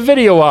you put the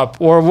video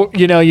up, or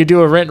you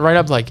do a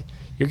write-up, like,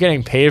 you're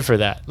getting paid for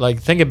that.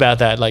 Like, think about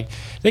that. Like,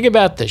 think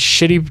about the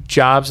shitty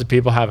jobs that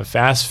people have at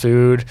fast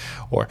food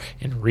or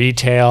in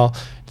retail.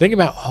 Think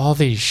about all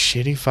these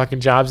shitty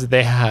fucking jobs that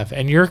they have,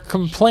 and you're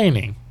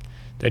complaining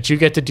that you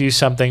get to do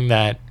something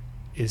that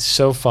is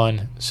so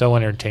fun, so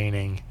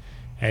entertaining,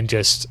 and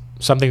just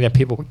something that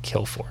people would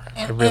kill for.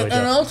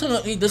 And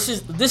ultimately, this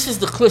is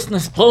the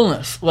Christmas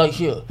bonus right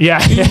here.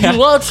 Yeah. You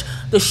watch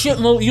the shit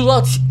movie. You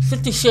watch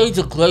 50 Shades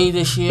of Grey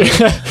this year,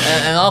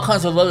 and all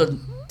kinds of other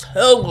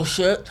terrible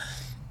shit.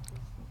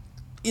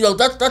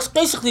 That's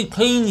basically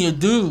paying your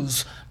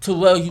dues to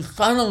where you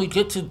finally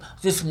get to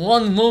this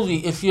one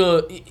movie. If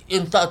you're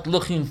in fact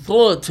looking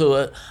forward to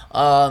it,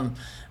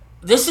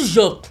 this is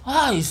your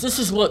prize. This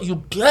is what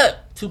you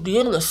get to be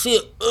able to see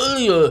it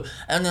earlier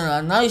and in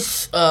a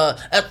nice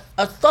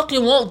at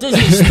fucking Walt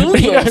Disney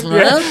Studios,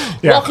 man.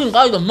 Yeah. Walking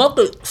by the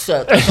Muppet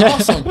set, that's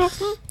awesome.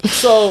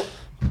 So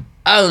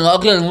I don't know.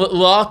 Again,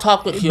 we're all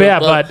talking here, Yeah,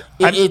 but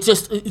but it's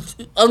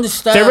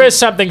understand. There is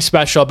something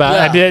special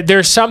about it. Yeah.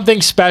 There's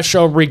something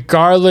special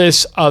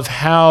regardless of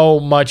how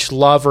much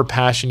love or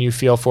passion you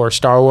feel for a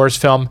Star Wars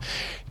film.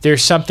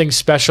 There's something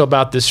special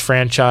about this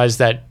franchise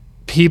that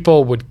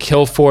people would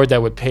kill for,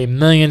 that would pay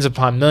millions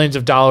upon millions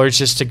of dollars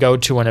just to go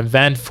to an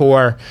event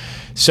for.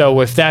 So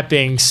with that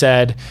being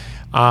said,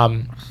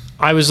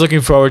 I was looking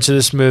forward to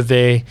this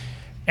movie,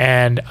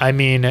 and I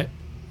mean,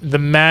 the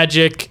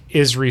magic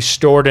is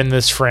restored in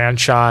this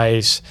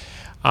franchise.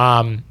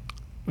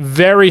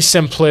 Very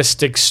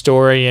simplistic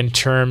story in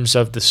terms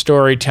of the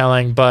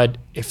storytelling, but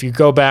if you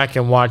go back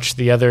and watch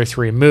the other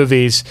three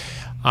movies,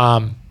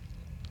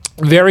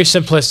 very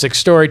simplistic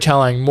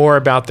storytelling, more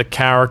about the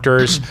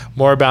characters,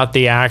 more about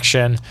the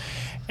action.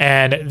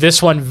 And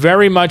this one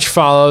very much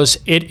follows.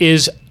 It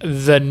is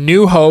the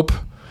new hope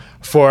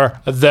for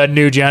the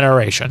new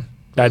generation.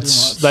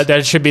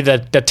 That should be the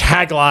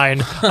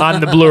tagline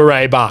on the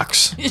Blu-ray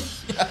box.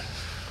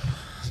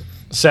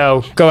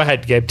 So go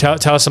ahead, Gabe.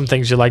 Tell us some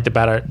things you liked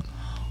about it.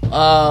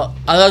 I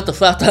like the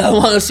fact that I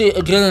want to see it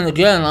again and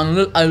again.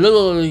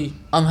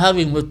 I'm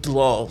having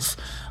withdrawals.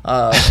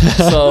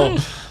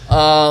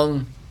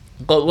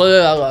 But what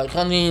did I like?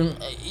 I mean,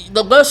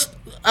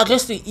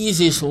 the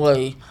easiest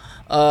way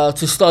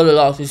to start it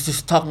off is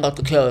just talking about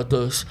the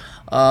characters.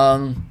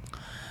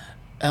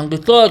 And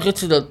before I get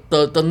to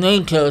the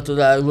main character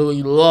that I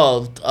really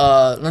loved,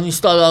 let me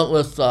start out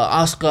with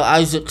Oscar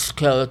Isaac's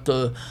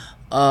character,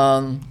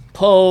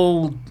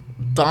 Poe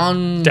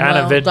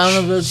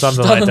Danovich,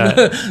 something like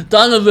that.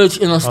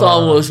 Danovich in a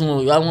Star Wars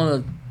movie. I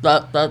want.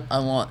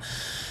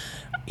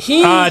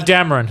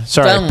 Dameron.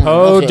 Sorry, Dameron,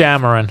 Poe okay.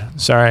 Dameron.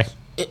 Sorry.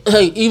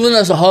 Hey, even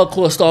as a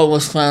hardcore Star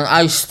Wars fan,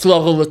 I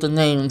struggle with the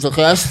names,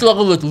 okay? I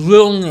struggle with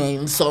real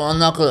names, so I'm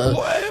not gonna...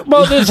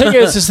 Well, the thing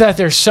is that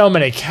there's so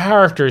many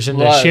characters in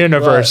this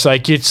universe. Right.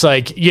 Like, it's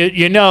like,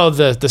 you know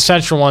the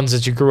central ones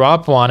that you grew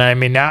up on. I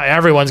mean, now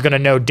everyone's going to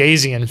know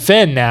Daisy and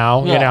Finn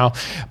now, you know.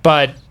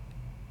 But,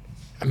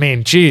 I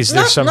mean, geez,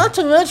 there's some... Not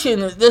to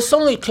mention, there's so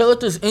many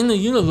characters in the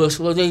universe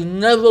where they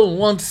never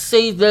once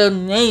say their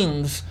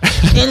names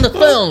in the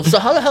film. So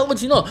how the hell would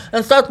you know?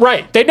 In fact,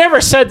 right. They never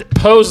said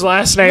Poe's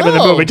last name in the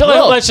movie.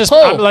 Let's just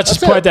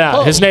point that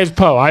out. His name's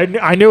Poe.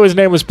 I knew his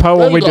name was Poe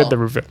when we did the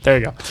review. There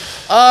you go.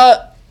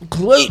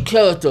 Great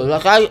character.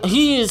 Like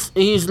he's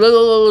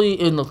literally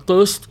in the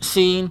first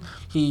scene.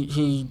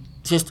 He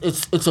just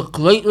it's a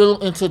great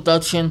little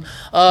introduction.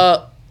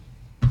 I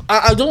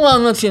do want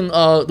to mention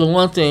the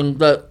one thing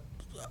that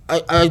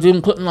I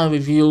didn't put in my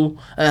review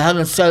and I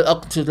haven't said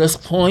up to this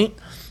point,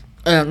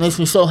 and it makes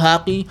me so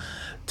happy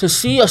to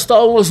see a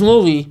Star Wars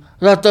movie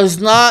that does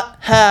not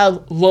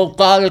have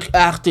robotic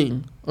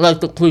acting like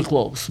the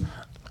prequels.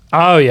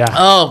 Oh, yeah.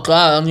 Oh,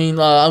 God. I mean,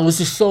 I was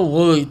just so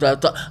worried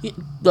that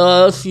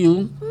the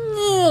few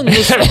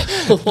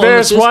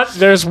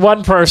there's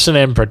one person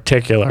in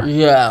particular.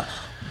 Yeah.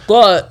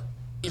 But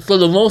for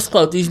the most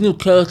part, these new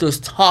characters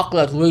talk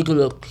like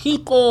regular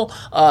people.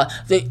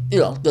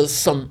 There's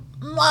some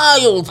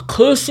mild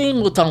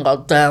cursing. We're talking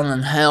about down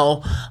in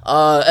hell,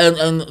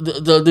 and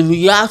the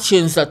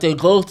reactions that they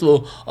go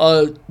through,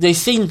 they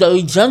seem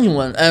very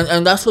genuine,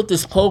 and that's what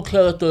this Poe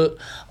character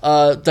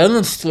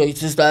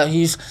demonstrates, is that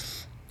he's,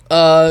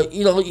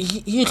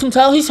 you can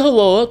tell he's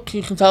heroic,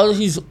 you can tell that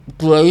he's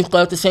brave,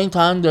 but at the same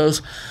time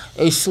there's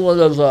a sort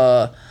of,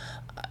 I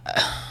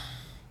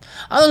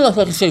don't know if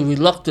I can say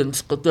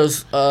reluctance, but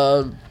there's, you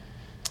know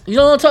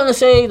what I'm trying to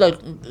say, like,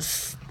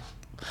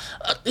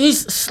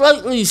 he's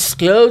slightly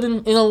scared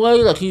in a way,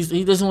 like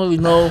he doesn't really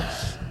know.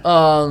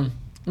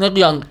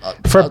 Maybe on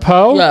for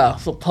Poe. Yeah,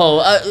 for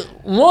Poe.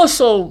 More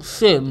so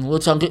Finn,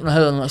 which I'm getting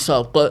ahead of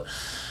myself. But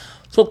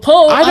for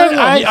Poe,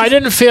 I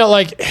didn't feel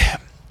like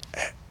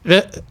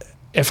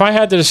if I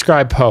had to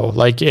describe Poe,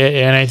 like,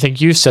 and I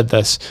think you said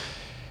this,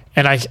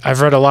 and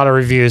I've read a lot of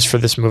reviews for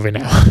this movie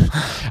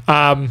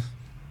now.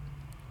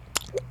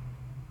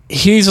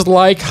 He's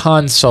like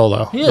Han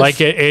Solo. Like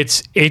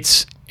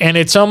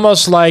it's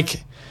almost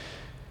like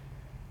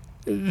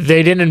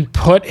they didn't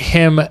put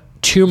him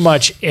too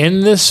much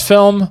in this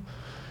film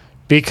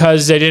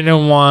because they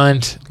didn't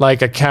want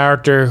like a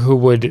character who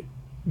would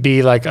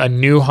be like a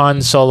new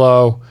Han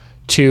Solo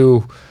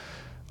to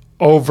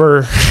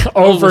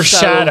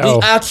overshadow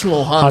the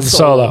actual Han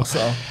Solo.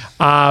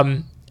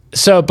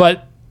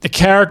 But the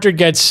character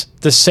gets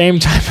the same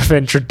type of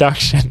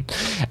introduction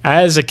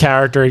as a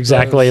character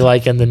exactly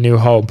like in The New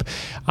Hope.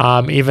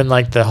 Even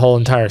like the whole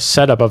entire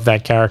setup of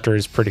that character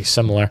is pretty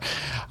similar.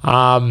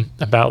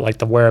 About like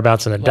the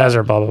whereabouts in the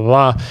desert, blah,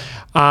 blah,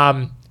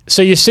 blah.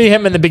 So you see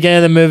him in the beginning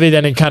of the movie,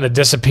 then he kind of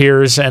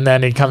disappears, and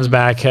then he comes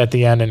back at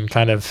the end and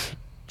kind of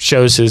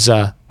shows his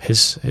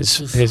heroics,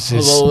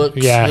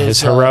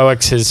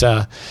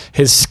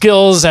 his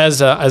skills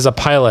as a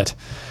pilot.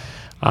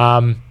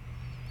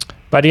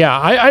 But yeah,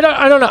 I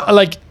don't know.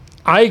 Like,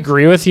 I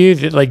agree with you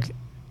that, like,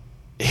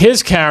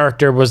 his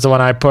character was the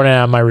one I put in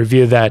on my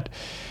review that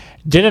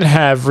didn't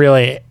have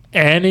really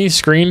any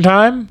screen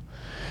time,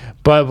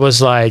 but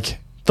was like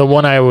the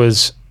one I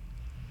was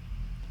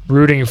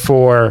rooting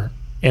for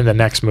in the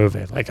next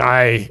movie. Like,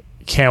 I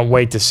can't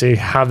wait to see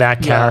how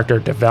that character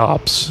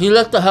develops. He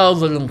left a hell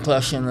of an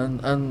impression,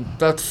 and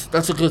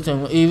that's a good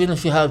thing. Even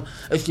if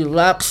you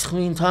lack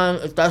screen time,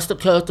 if that's the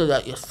character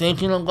that you're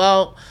thinking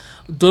about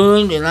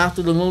during and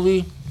after the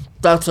movie,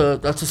 that's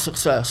a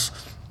success.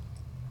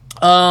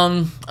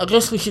 I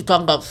guess we should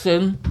talk about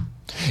Finn.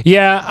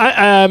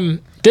 Yeah,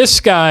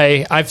 this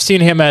guy, I've seen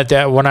him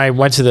when I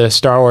went to the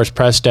Star Wars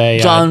press day.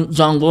 John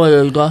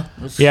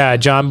Boyega. Yeah,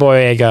 John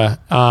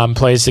Boyega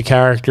plays the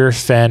character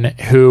Finn,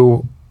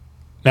 who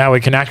now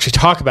we can actually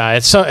talk about it.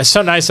 It's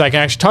so nice that I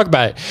can actually talk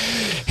about it.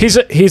 He's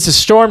a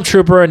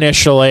stormtrooper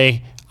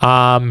initially.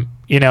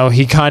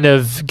 He kind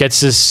of gets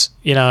this,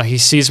 he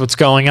sees what's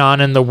going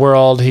on in the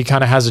world. He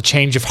kind of has a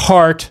change of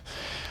heart.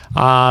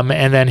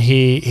 And then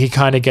he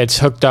kind of gets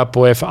hooked up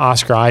with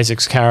Oscar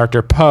Isaac's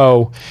character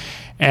Poe,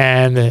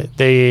 and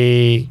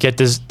they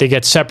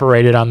get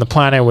separated on the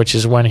planet, which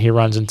is when he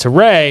runs into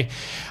Rey.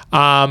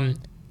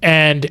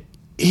 And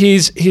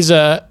he's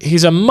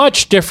a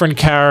much different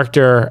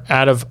character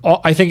out of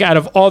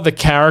all the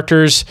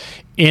characters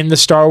in the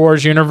Star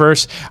Wars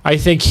universe. I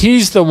think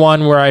he's the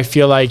one where I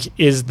feel like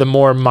is the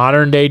more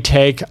modern day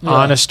take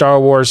on a Star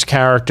Wars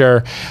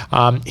character.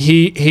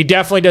 He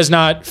definitely does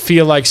not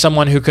feel like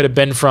someone who could have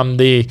been from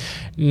the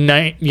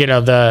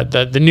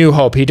New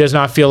Hope. He does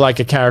not feel like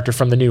a character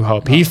from the New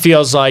Hope. He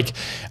feels like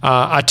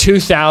a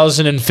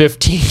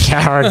 2015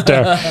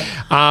 character,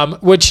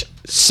 which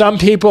some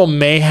people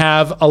may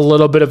have a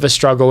little bit of a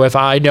struggle with.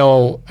 I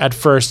know at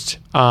first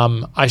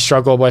I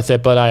struggled with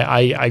it, but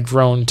I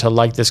grown to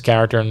like this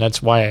character, and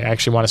that's why I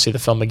actually want to see the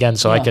film again,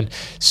 so I can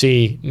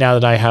see, now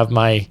that I have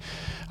my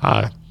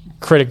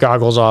critic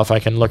goggles off, I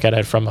can look at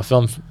it from a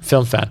film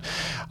fan.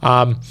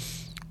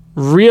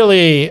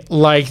 Really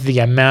like the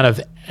amount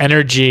of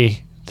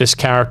energy this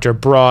character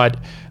brought,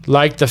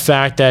 like the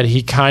fact that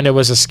he kind of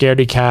was a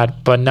scaredy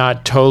cat, but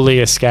not totally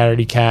a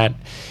scaredy cat.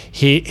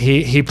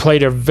 He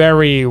played a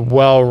very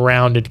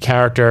well-rounded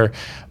character.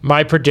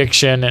 My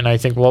prediction, and I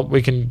think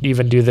we can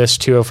even do this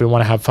too if we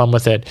want to have fun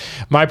with it.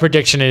 My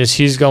prediction is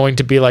he's going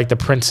to be like the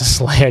Princess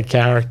Leia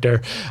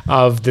character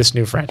of this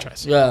new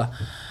franchise. Yeah.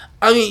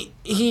 I mean,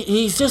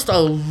 he's just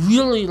a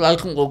really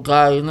likable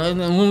guy. And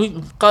when we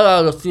got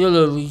out of the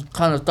theater, we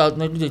kind of thought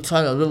maybe they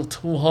tried a little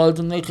too hard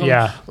to make him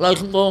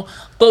likable.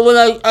 But when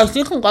I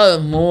think about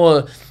it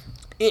more,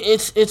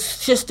 it's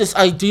just this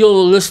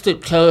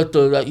idealistic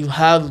character that you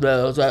have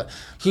there, that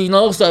he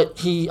knows that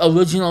he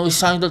originally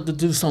signed up to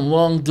do some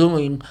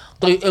wrongdoing,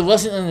 but it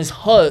wasn't in his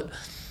heart.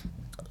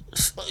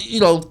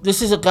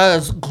 This is a guy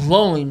that's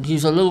growing.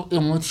 He's a little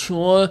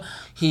immature.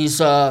 He's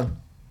a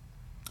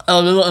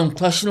little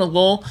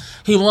impressionable.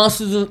 He wants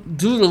to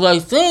do the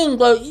right thing,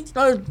 but he's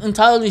not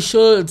entirely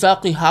sure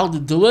exactly how to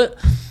do it.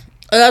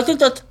 And I think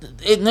that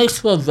it makes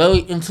for a very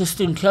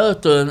interesting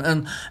character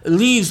and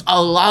leaves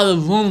a lot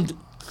of room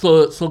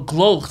for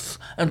growth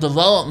and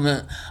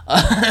development.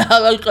 I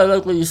like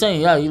what you're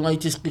saying. Yeah, you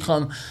might just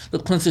become the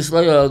Princess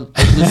Leia of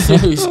this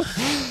series.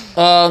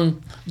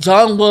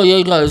 John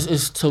Boyega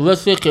is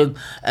terrific,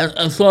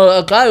 and for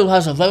a guy who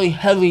has a very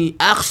heavy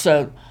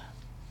accent,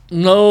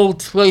 no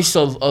trace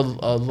of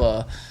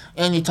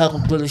any type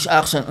of British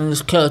accent in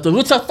this character,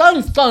 which I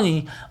find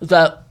funny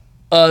that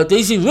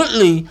Daisy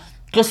Ridley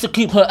gets to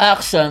keep her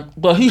accent,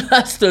 but he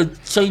has to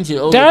change it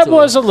over. That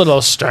was a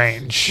little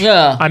strange.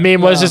 Yeah. I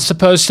mean, was it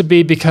supposed to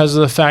be because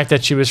of the fact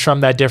that she was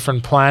from that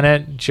different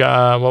planet?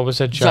 What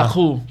was it?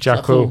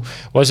 Jakku.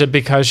 Was it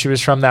because she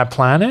was from that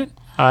planet?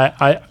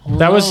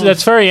 That's a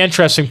very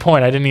interesting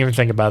point. I didn't even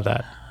think about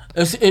that.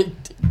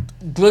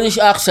 British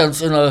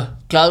accents in a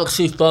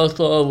galaxy far,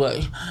 far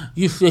away.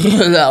 You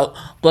figure it out.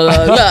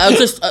 But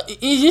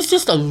he's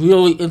just a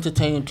really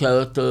entertaining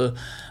character.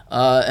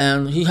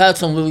 And he had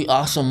some really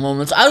awesome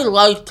moments. I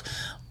liked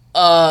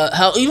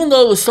how, even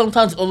though it was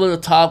sometimes over the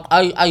top,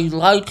 I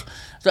like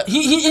that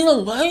he in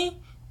a way,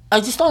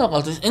 I just thought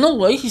about this, in a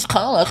way he's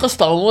kind of like a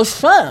Star Wars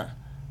fan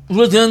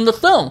within the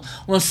film.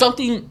 When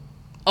something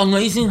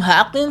amazing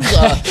happens,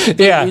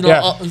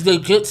 they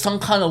get some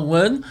kind of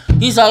win,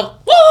 he's like,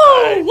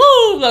 woo,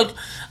 woo, like,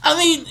 I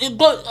mean,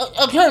 but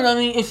again,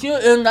 if you're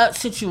in that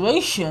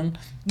situation,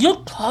 you're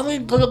probably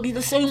going to be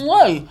the same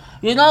way.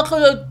 You're not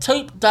going to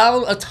take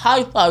down a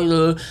TIE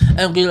fighter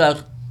and be like,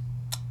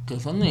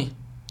 good for me.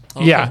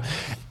 Okay. Yeah.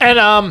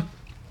 And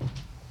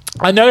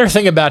another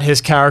thing about his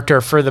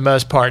character, for the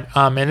most part,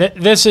 and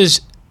this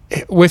is,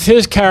 with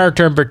his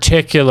character in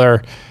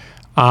particular,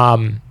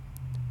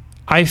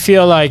 I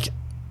feel like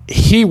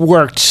he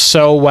worked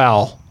so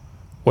well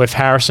with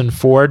Harrison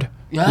Ford.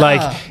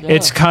 Yeah,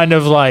 it's kind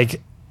of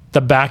like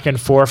the back and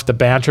forth, the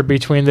banter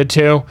between the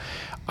two.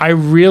 I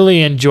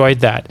really enjoyed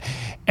that.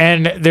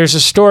 And there's a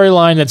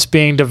storyline that's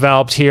being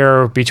developed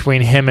here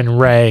between him and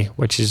Rey,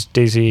 which is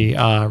Daisy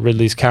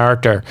Ridley's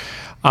character,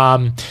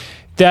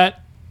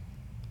 that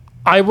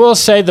I will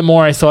say, the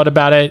more I thought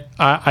about it,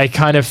 I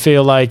kind of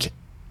feel like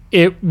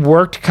it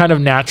worked kind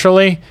of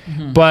naturally,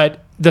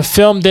 but the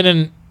film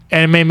didn't.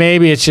 And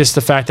maybe it's just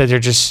the fact that they're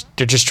just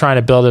trying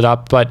to build it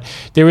up. But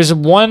there was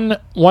one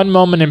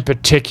moment in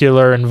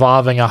particular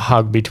involving a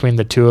hug between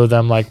the two of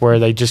them, like where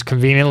they just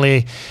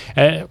conveniently.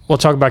 We'll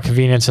talk about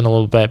convenience in a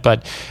little bit,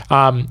 but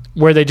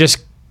where they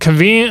just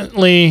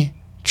conveniently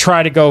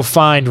try to go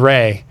find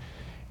Ray,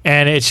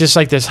 and it's just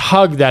like this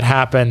hug that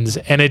happens,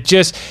 and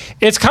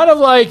it's kind of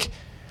like,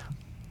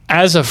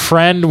 as a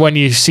friend, when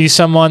you see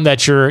someone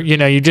that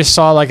you just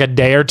saw like a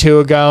day or two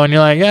ago, and you're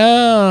like,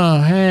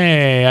 oh,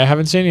 hey, I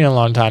haven't seen you in a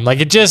long time. Like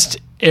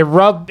it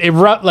rubbed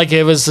like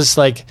it was just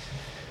like,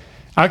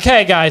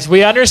 okay, guys,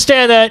 we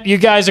understand that you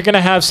guys are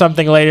gonna have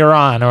something later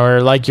on,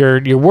 or like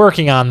you're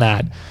working on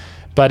that,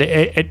 but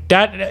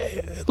that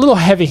a little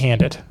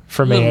heavy-handed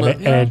for me,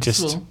 and it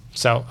just. Cool.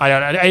 So I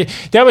don't know.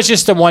 That was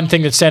just the one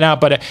thing that stood out,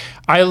 but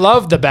I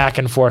love the back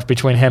and forth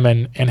between him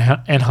and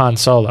Han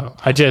Solo.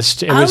 It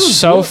was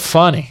so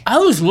funny. I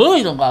was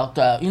worried about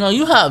that.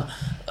 You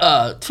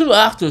have two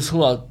actors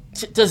who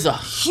there's a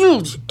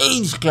huge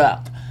age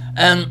gap,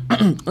 and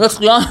let's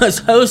be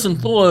honest, Harrison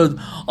Ford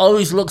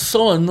always looks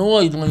so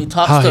annoyed when he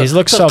talks to. He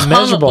looks so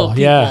miserable.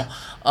 Yeah.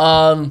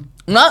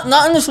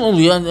 Not in this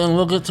movie, and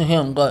we'll get to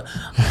him, but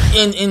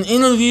in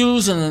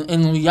interviews and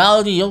in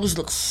reality, he always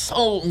looks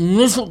so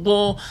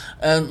miserable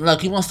and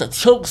like he wants to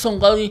choke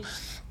somebody.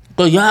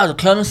 But yeah, the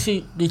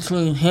chemistry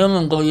between him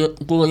and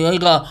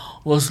Boyega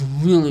was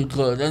really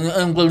good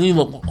and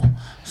believable.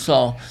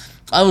 So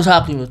I was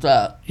happy with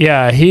that.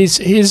 Yeah, he's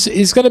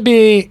gonna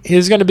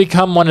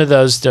become one of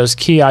those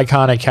key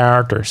iconic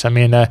characters. I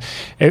mean,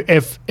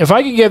 if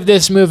I could give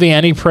this movie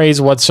any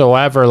praise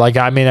whatsoever,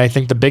 I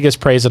think the biggest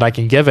praise that I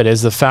can give it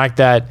is the fact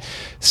that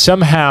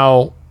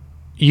somehow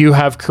you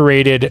have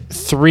created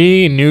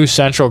 3 new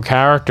central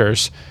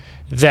characters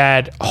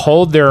that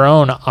hold their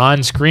own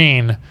on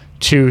screen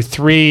to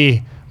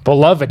 3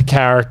 beloved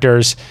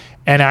characters,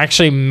 and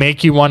actually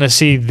make you want to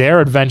see their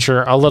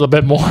adventure a little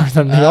bit more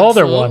than the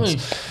older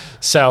ones.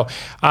 So,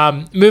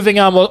 moving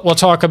on, we'll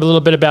talk a little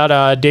bit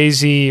about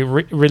Daisy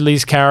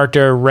Ridley's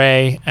character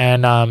Ray,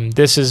 and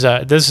this is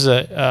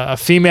a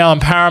female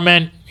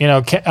empowerment.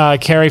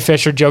 Carrie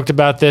Fisher joked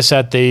about this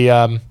at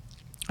the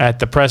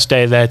press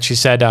day, that she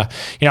said,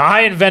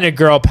 I invented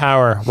girl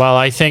power. Well,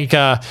 I think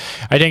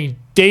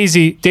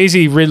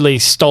Daisy Ridley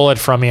stole it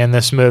from me in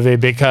this movie,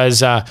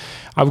 because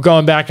I'm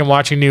going back and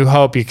watching New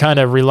Hope. You kind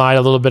of relied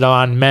a little bit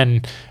on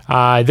men.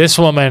 This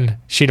woman,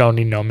 she don't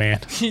need no man.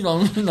 She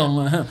don't need no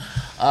man.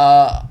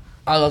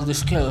 I love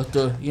this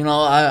character.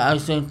 I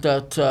think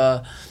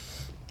that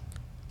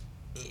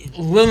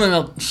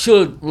women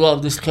should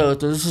love this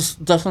character. This is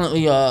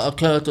definitely a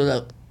character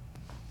that,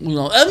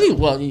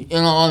 everybody,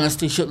 in all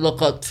honesty, should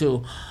look up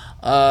to.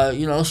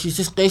 She's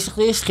just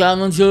basically a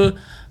scavenger.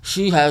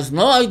 She has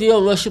no idea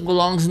where she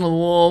belongs in the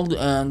world,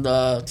 and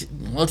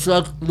much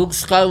like Luke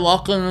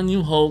Skywalker in A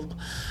New Hope,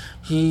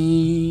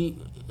 she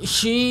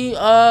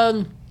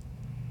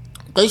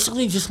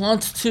basically just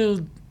wants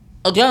to,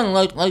 again,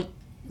 like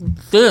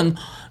Finn,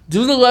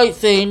 do the right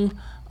thing,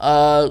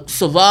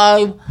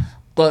 survive,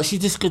 but she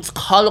just gets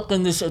caught up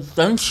in this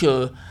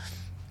adventure,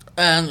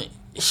 and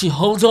she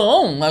holds her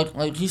own.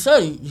 Like he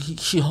said,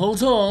 she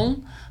holds her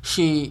own.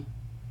 She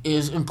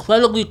is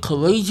incredibly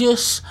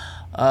courageous.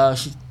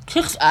 She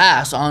kicks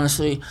ass,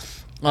 honestly.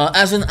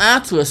 As an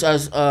actress,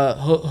 as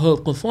her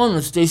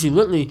performance, Daisy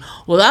Ridley,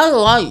 what I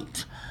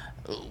liked,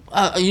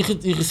 you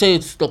could say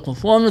it's the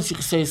performance, you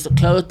could say it's the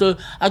character.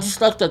 I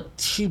just like that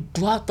she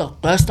brought the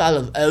best out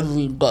of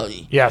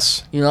everybody.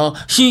 Yes.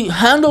 She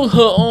handled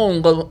her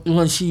own, but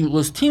when she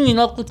was teaming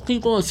up with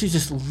people, she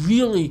just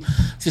really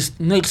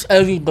makes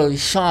everybody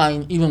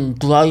shine even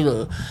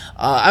brighter.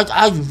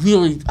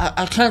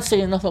 I can't say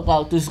enough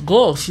about this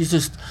girl. She's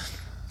just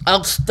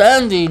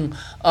outstanding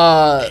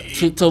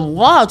to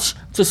watch,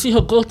 to see her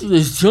go through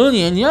this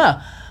journey. And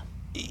yeah,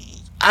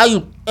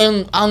 I'm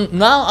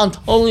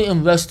totally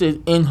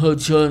invested in her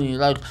journey.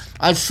 Like,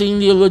 I've seen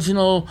the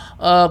original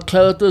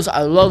characters,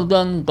 I love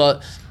them,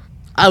 but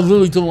I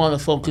really do want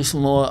to focus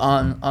more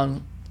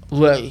on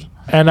Ray.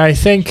 And I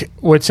think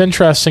what's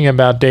interesting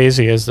about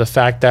Daisy is the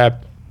fact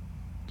that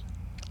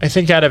I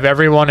think out of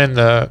everyone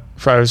I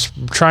was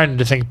trying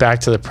to think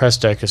back to the press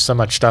day, because so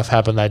much stuff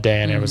happened that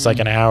day, and it was like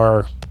an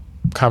hour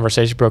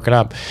conversation broken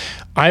up.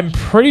 I'm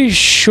pretty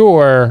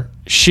sure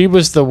she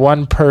was the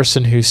one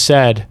person who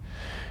said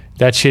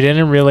that she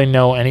didn't really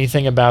know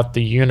anything about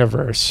the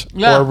universe,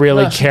 or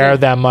really care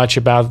that much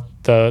about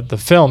the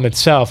film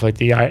itself, like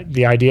the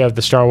idea of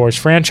the Star Wars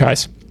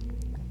franchise,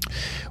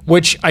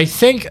 which I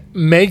think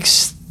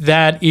makes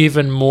that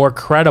even more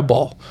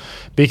credible,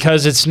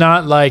 because it's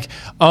not like,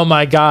 oh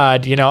my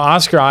God,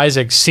 Oscar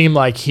Isaac seemed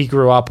like he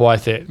grew up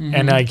with it,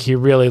 and like he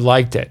really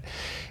liked it.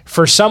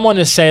 For someone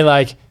to say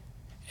like,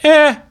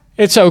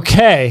 it's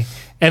okay,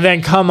 and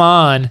then come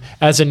on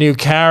as a new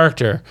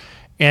character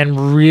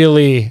and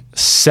really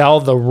sell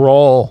the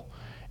role.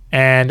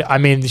 And I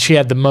mean, she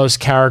had the most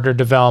character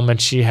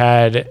development. She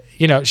had,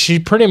 she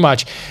pretty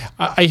much,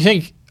 I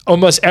think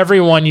almost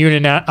everyone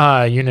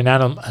I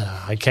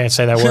can't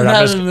say that word.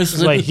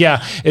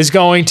 Is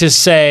going to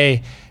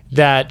say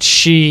that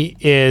she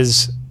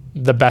is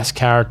the best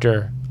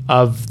character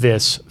of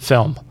this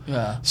film.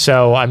 Yeah.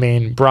 So, I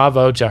mean,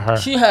 bravo to her.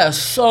 She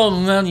has so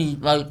many,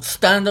 like,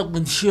 stand-up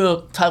and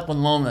chill type of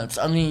moments.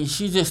 I mean,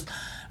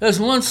 there's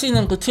one scene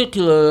in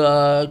particular,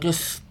 I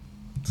guess,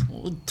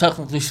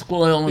 technically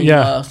spoiling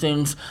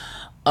things.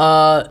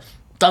 The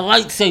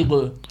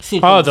lightsaber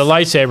sequence. Oh, the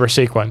lightsaber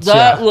sequence.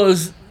 That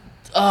was...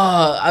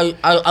 I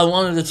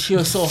wanted to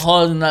cheer so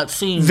hard in that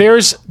scene.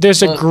 There's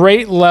a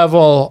great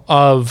level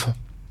of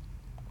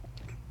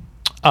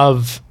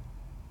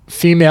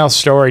female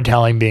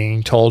storytelling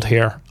being told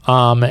here.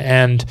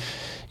 And,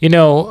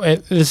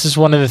 this is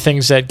one of the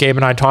things that Gabe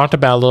and I talked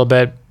about a little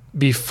bit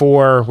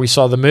before we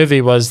saw the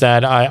movie, was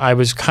that I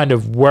was kind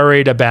of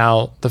worried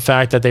about the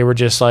fact that they were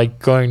just like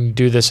going to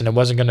do this and it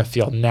wasn't going to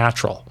feel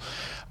natural.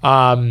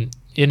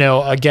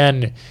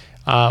 Again,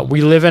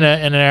 we live in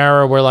an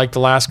era where, like, the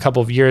last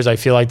couple of years, I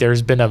feel like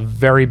there's been a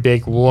very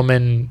big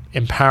woman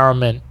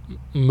empowerment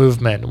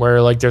movement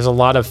where, like, there's a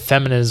lot of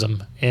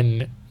feminism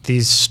in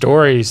these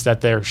stories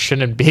that there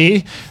shouldn't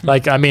be.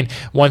 Like, I mean,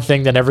 one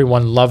thing that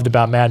everyone loved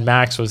about Mad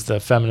Max was the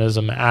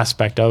feminism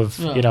aspect of,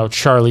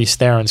 Charlize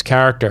Theron's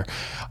character.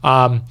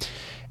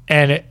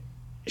 And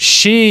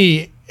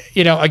she,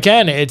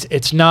 again,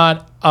 it's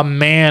not a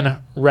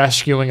man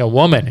rescuing a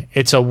woman.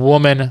 It's a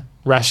woman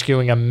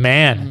rescuing a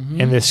man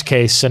in this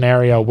case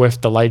scenario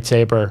with the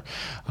lightsaber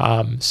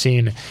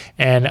scene.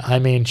 And I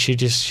mean, she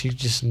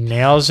just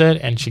nails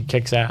it and she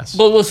kicks ass.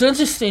 But what's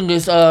interesting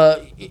is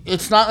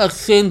it's not like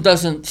Finn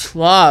doesn't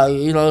try.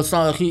 It's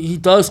not like he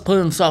does put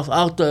himself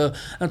out there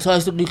and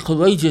tries to be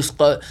courageous,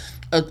 but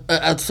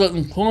at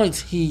certain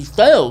points he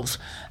fails.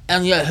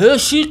 And yet here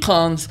she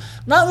comes,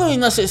 not really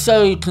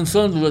necessarily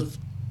concerned with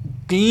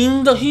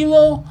being the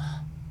hero,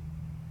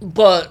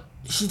 but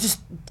she just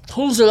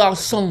pulls it out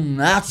so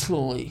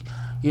naturally,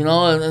 and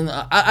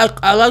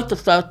I like the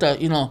fact that,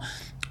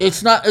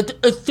 it's not,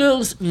 it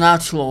feels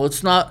natural.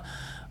 It's not,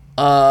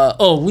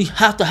 we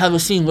have to have a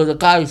scene where the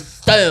guy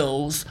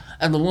fails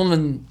and the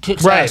woman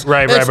kicks ass.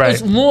 Right.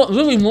 It's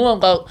really more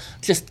about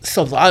just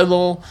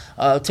survival,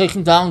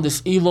 taking down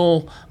this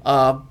evil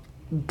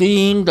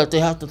being that they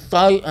have to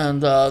fight,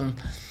 and I don't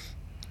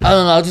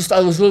know, I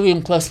was really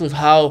impressed with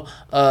how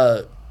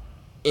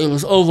it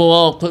was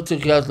overall put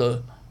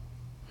together.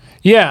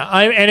 Yeah,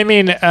 I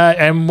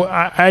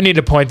need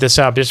to point this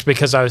out just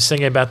because I was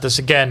thinking about this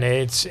again.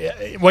 It's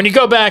when you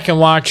go back and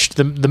watch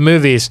the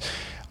movies,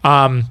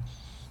 there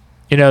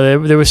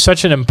was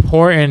such an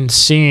important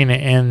scene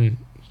in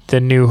The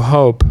New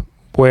Hope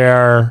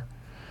where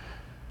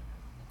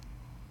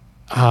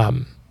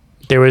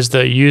there was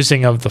the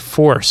using of the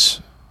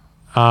Force,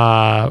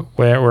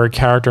 where a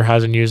character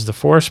hasn't used the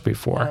Force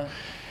before,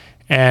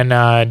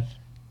 and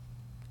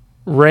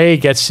Rey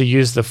gets to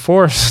use the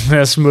Force in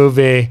this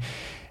movie.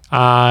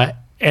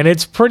 And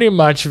it's pretty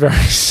much very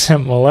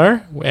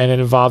similar, and it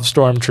involves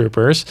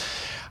stormtroopers.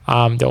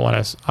 I'm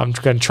going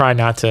to try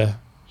not to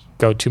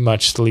go too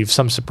much to leave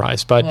some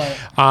surprise, but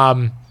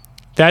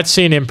that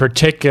scene in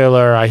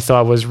particular, I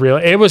thought was real.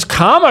 It was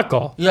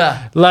comical.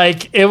 Yeah,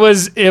 like it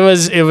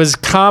was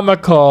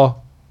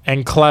comical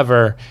and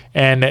clever,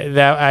 and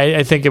that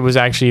I think it was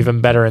actually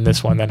even better in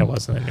this one than it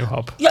was in The New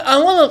Hope. Yeah,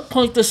 I want to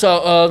point this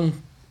out.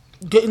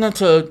 Getting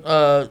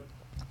into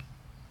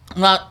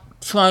not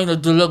trying to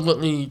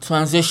deliberately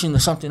transition to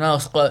something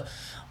else, but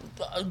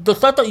the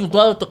fact that you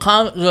brought up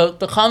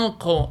the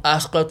comical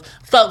aspect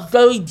felt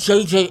very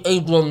J.J.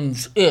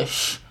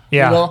 Abrams-ish.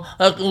 Yeah.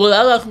 Like, what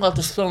I like about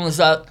this film is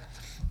that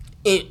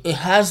it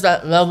has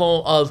that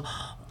level of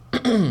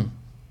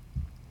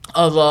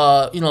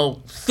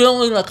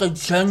feeling like a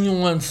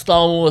genuine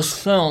Star Wars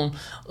film,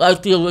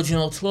 like the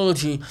original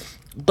trilogy.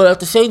 But at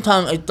the same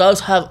time, it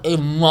does have a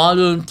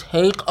modern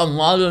take, a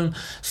modern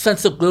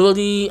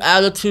sensibility,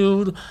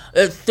 attitude.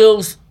 It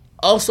feels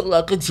also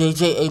like a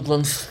J.J.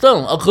 Abrams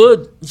film, a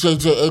good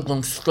J.J.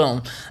 Abrams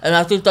film. And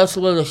I think that's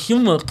where the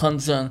humor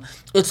comes in.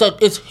 It's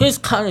like, it's his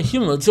kind of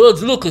humor.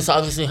 George Lucas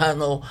obviously had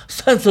no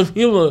sense of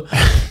humor.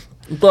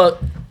 But,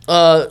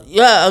 I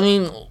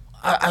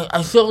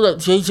feel that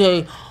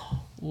J.J.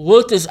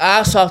 worked his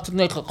ass off to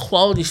make a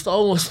quality Star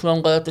Wars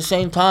film, but at the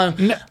same time,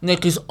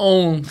 make his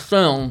own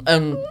film.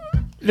 And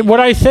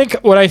what I think,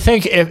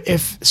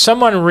 if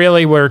someone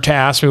really were to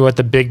ask me what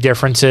the big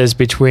difference is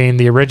between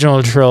the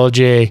original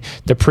trilogy,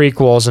 the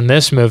prequels, and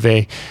this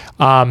movie,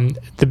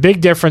 the big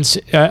difference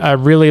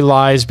really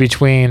lies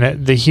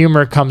between the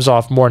humor comes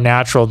off more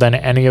natural than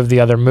any of the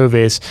other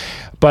movies.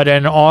 But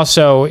and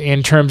also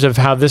in terms of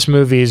how this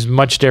movie is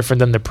much different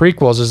than the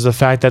prequels is the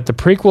fact that the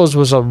prequels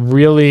was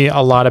really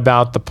a lot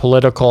about the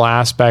political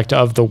aspect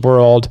of the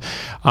world,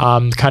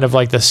 kind of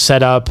like the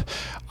setup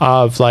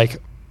of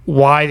like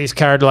why these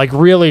characters like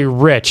really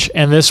rich,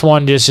 and this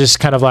one is just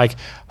kind of like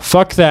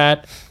fuck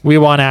that, we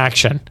want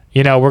action.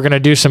 We're gonna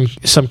do some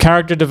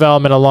character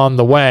development along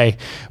the way,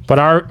 but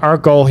our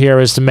goal here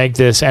is to make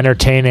this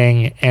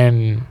entertaining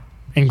and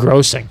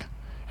engrossing.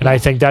 And I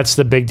think that's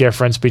the big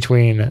difference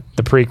between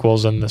the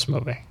prequels and this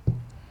movie.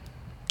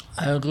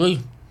 I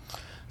agree.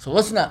 So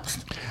what's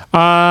next?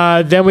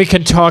 Then we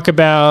can talk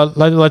about.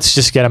 Let's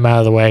just get him out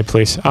of the way,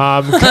 please.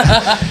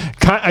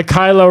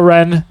 Kylo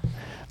Ren,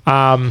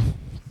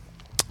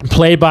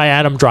 played by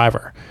Adam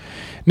Driver.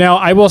 Now,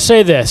 I will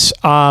say this: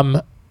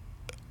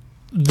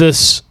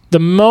 the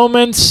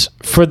moments,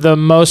 for the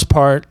most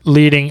part,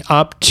 leading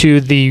up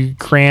to the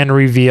grand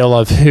reveal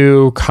of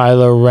who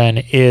Kylo Ren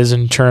is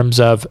in terms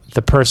of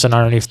the person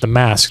underneath the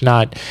mask,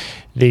 not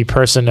the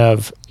person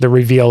of the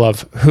reveal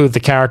of who the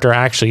character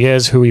actually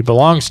is, who he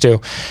belongs to.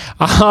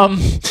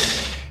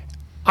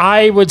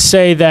 I would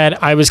say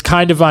that I was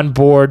kind of on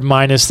board,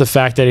 minus the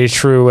fact that he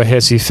threw a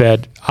hissy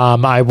fit.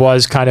 I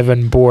was kind of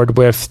on board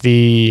with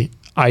the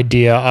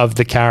idea of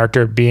the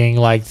character being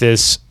like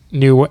this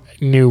new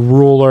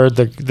ruler,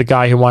 the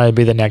guy who wanted to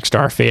be the next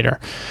Darth Vader.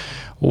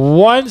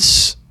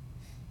 Once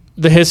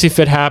the hissy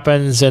fit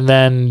happens and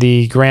then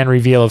the grand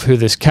reveal of who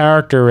this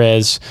character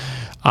is,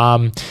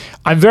 I'm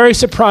very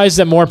surprised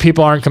that more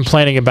people aren't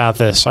complaining about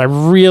this. I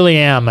really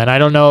am, and I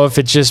don't know if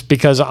it's just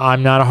because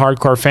I'm not a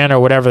hardcore fan or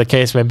whatever the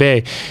case may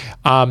be.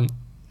 I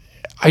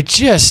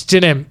just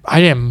didn't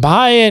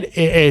buy it.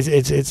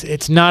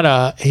 It's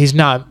not he's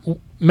not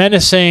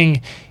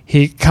menacing.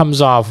 He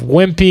comes off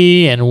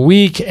wimpy and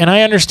weak, and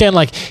I understand,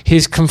 like,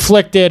 he's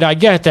conflicted. I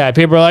get that.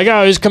 People are like,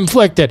 oh, he's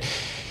conflicted.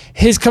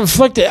 He's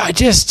conflicted. I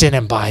just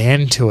didn't buy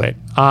into it.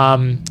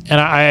 And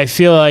I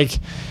feel like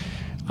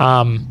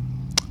I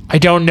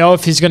don't know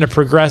if he's going to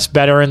progress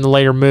better in the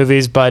later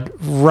movies, but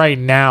right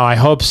now, I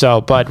hope so.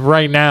 But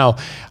right now,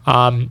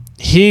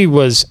 he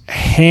was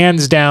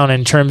hands down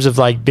in terms of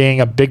like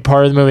being a big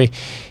part of the movie.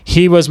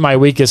 He was my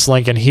weakest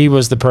link, and he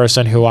was the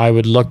person who I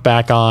would look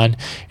back on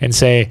and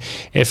say,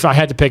 if I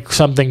had to pick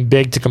something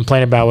big to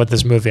complain about with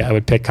this movie, I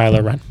would pick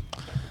Kylo Ren.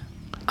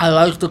 I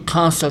like the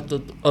concept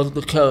of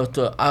the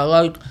character. I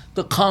like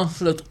the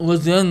conflict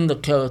within the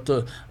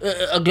character.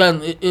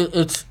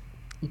 It's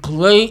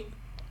great.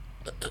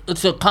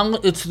 It's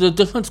the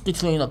difference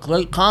between a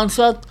great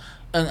concept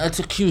and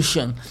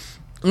execution.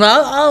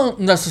 Now, I don't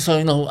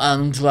necessarily know who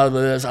Adam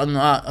Driver is. I'm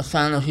not a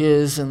fan of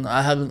his, and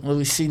I haven't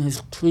really seen his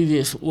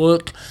previous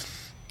work.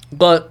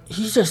 But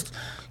he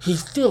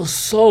feels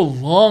so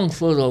long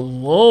for the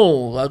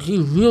role. Like, he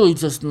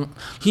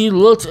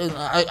looks, and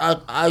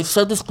I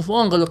said this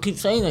before, I'm going to keep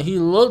saying it, he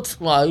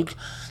looks like,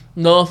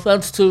 no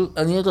offense to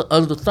any of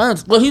the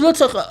fans, but he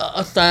looks like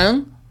a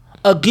fan,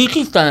 a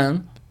geeky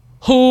fan,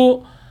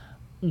 who's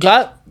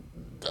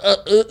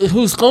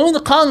going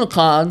to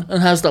Comic-Con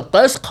and has the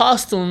best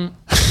costume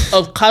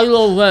of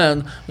Kylo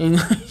Ren.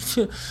 And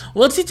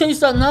once he takes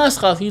that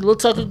mask off, he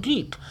looks like a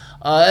geek.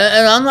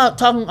 And I'm not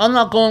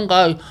going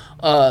by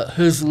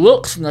his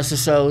looks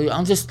necessarily.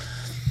 I'm just,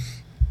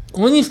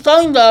 when you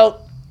find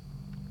out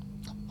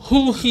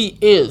who he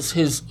is,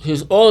 his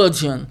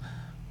origin,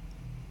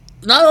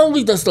 not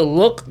only does the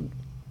look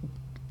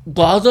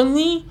bother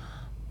me,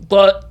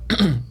 but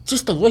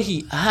just the way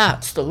he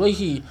acts, the way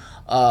he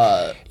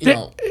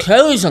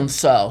carries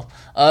himself.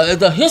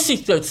 The hissy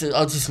fits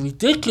are just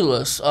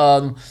ridiculous.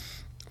 The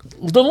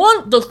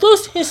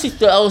first hissy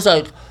fit, I was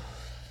like,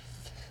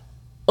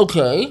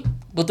 okay,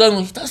 but then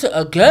when he does it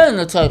again,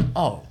 it's like,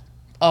 oh,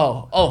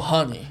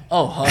 honey.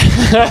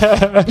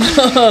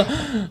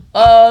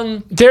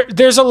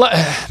 There's a lot.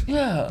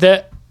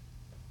 Yeah.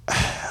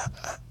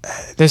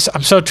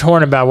 I'm so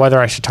torn about whether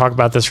I should talk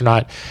about this or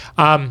not.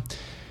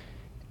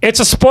 It's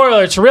a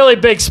spoiler. It's a really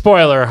big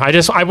spoiler.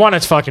 I want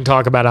to fucking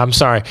talk about it. I'm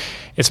sorry.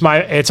 It's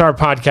our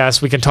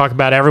podcast. We can talk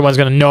about it. Everyone's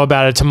going to know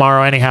about it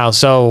tomorrow anyhow.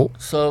 So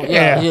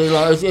yeah.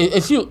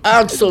 If you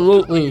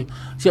absolutely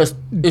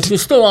if you're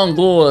still on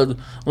board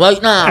right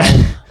now,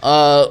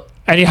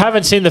 and you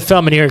haven't seen the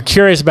film and you're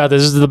curious about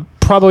this is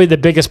probably the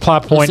biggest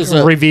plot point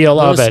reveal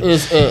of it.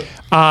 This is it.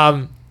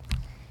 Kylo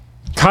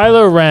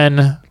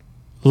Ren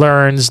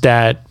learns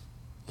that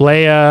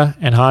Leia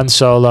and Han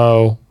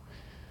Solo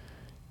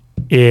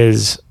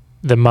is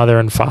the mother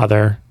and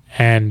father,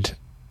 and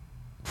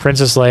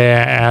Princess Leia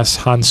asks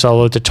Han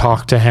Solo to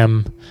talk to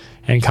him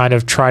and kind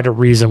of try to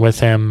reason with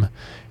him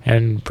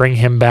and bring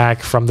him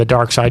back from the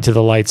dark side to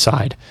the light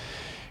side.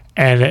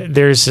 And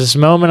there's this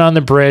moment on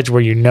the bridge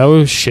where you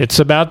know shit's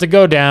about to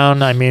go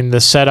down. I mean, the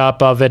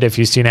setup of it, if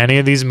you've seen any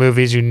of these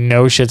movies, you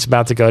know shit's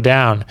about to go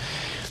down.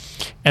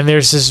 And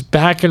there's this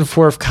back and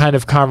forth kind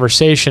of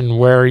conversation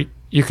where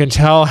you can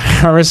tell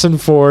Harrison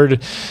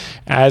Ford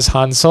as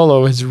Han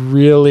Solo is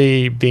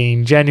really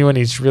being genuine.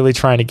 He's really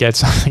trying to get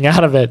something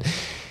out of it.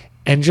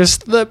 And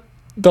just the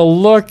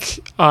look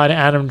on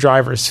Adam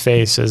Driver's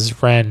face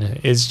as Ren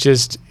is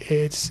just,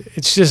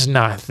 it's just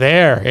not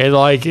there.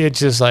 It's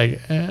just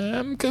like,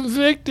 I'm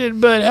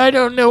convicted, but I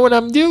don't know what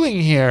I'm doing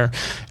here.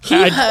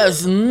 He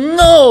has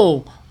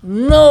no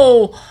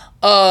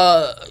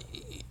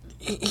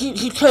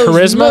he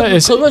carries charisma.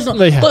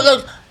 Charisma. Yeah. But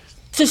like,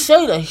 to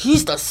say that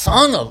he's the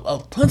son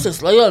of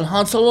Princess Leia and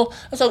Han Solo,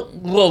 it's like,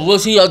 well,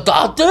 was he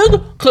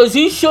adopted? Because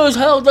he sure as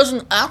hell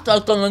doesn't act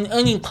like them in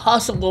any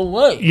possible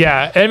way.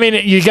 Yeah, I mean,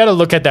 you got to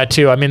look at that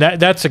too. I mean,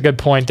 that's a good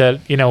point.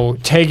 That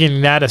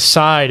taking that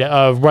aside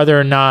of whether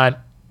or not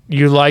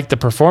you like the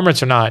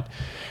performance or not,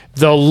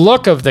 the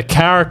look of the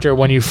character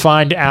when you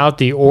find out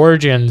the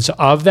origins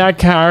of that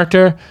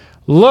character.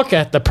 Look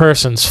at the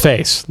person's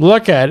face.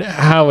 Look at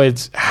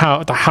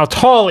how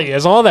tall he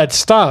is. All that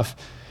stuff.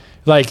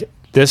 Like,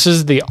 this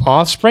is the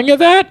offspring of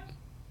that.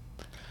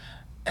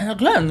 And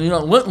again,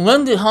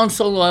 when did Han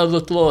Solo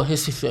ever throw a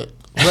hissy fit?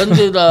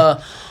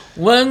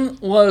 When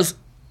was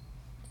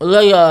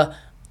Leia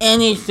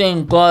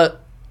anything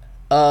but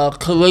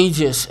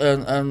courageous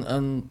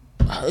and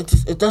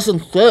it doesn't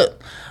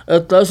fit.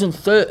 It doesn't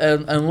fit.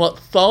 And what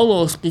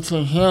follows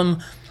between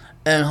him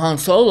and Han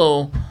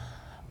Solo,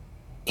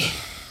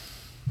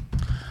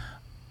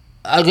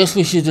 I guess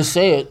we should just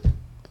say it.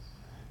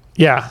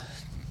 Yeah.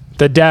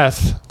 The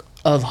death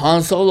of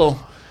Han Solo.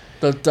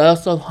 The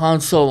death of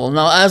Han Solo.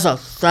 Now, as a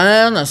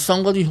fan, as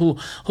somebody who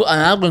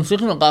and I've been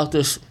thinking about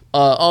this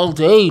all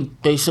day,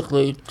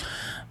 basically,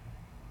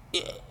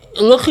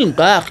 looking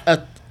back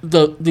at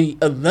the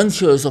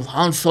adventures of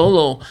Han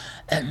Solo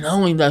and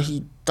knowing that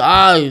he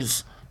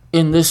dies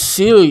in this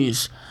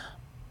series,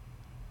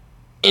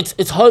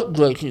 it's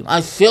heartbreaking.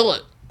 I feel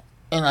it.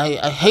 And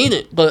I hate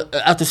it, but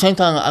at the same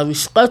time, I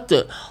respect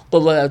it.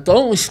 But what I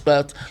don't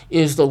respect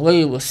is the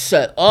way it was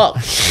set up,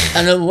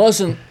 and it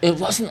wasn't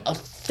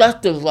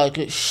effective like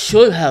it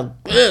should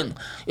have been.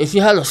 If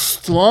you had a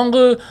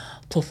stronger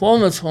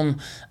performance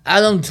from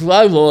Adam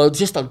Driver or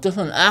just a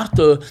different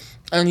actor,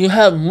 and you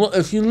had more,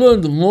 if you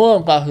learned more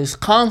about his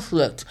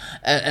conflict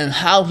and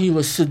how he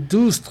was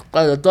seduced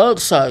by the dark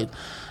side,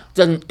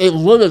 then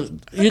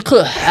you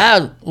could have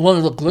had one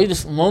of the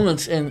greatest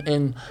moments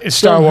in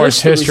Star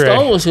Wars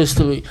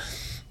history.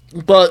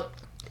 But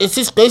it's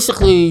just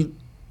basically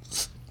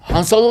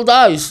Han Solo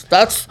dies.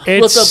 That's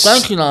what they're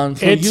banking on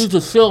for you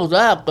to feel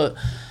that. But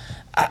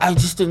I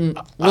just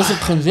wasn't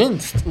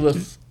convinced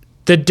with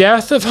the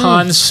death of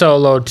Han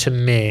Solo. To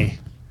me,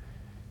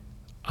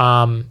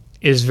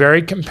 is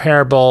very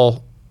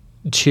comparable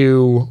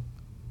to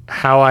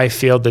how I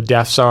feel the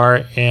deaths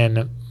are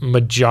in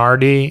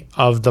majority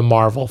of the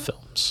Marvel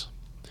films.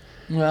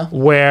 Yeah.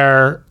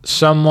 Where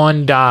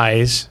someone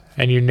dies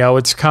and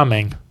it's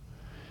coming,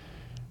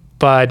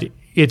 but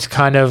it's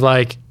kind of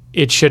like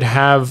it should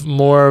have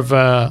more of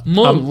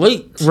more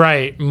weight.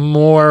 Right,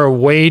 more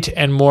weight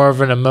and more of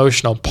an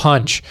emotional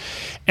punch.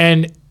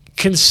 And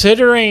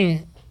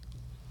considering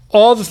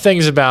all the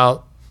things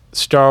about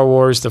Star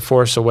Wars The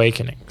Force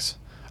Awakens,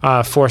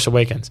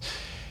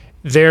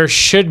 there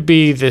should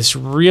be this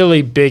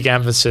really big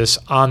emphasis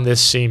on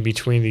this scene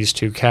between these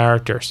two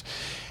characters.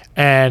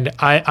 And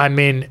I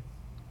mean,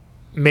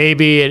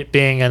 maybe it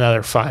being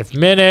another 5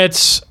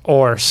 minutes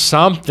or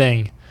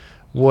something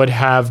would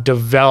have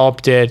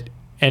developed it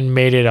and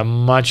made it a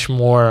much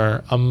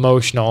more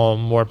emotional,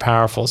 more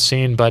powerful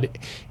scene. But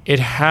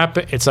it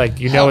happened. It's like,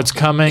 it's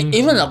coming.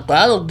 Even a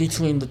battle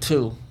between the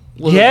two.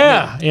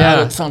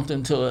 Added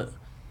something to it.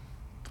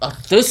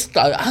 This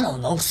guy, I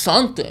don't know,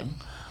 something.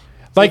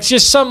 Like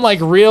just some like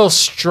real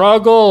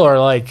struggle or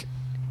like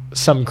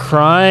some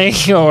crying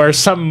or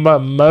some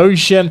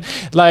emotion.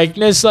 Like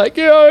it's like,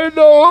 yeah, I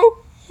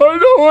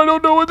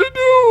don't know what to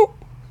do.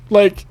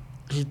 Like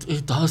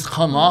he does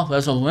come off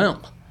as a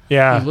wimp.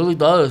 Yeah, he really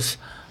does.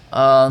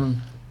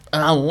 And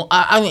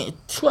I mean,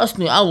 trust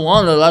me, I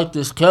want to like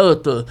this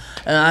character,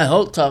 and I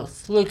hope to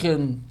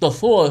freaking the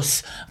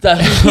Force that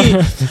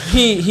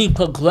he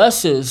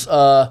progresses.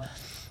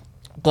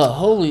 But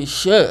holy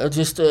shit,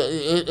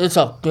 it's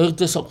a big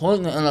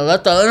disappointment and a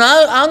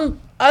letdown. And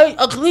I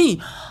agree.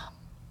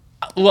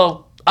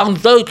 Well, I'm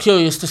very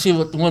curious to see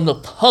when the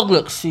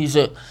public sees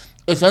it,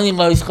 if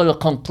anybody's gonna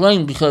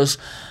complain, because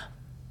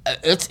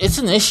it's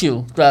an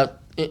issue that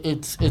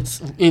it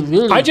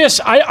really. I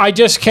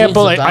just can't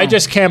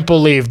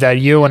believe that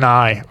you and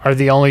I are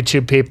the only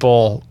two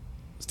people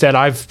that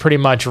I've pretty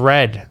much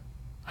read.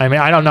 I mean,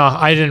 I don't know.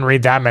 I didn't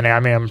read that many.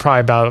 I mean, I'm probably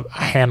about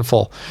a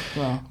handful.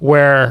 Yeah.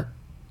 Where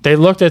they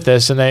looked at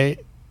this and they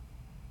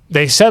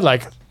said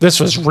like this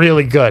was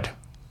really good.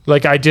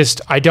 Like I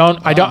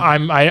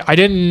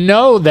didn't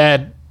know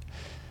that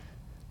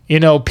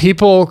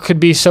people could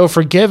be so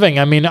forgiving.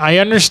 I mean, I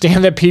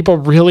understand that people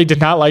really did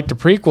not like the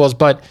prequels,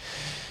 but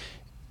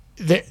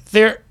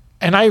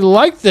and I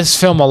like this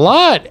film a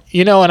lot, and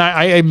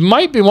it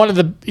might be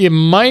it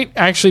might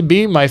actually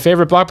be my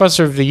favorite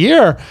blockbuster of the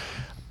year,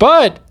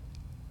 but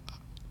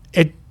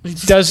it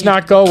does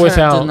not go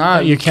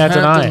without. You can't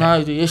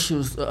deny the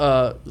issues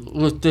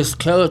with this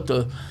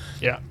character.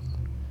 Yeah.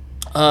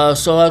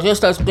 So I guess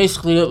that's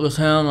basically it with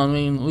him. I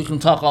mean, we can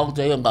talk all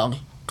day about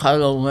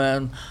Kylo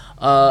Ren.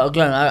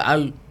 Again,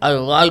 I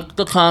like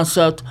the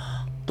concept,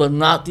 but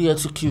not the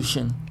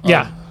execution.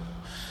 Yeah,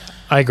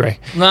 I agree.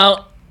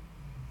 Now,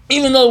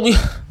 even though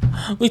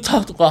we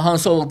talked about Han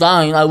Solo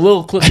dying. I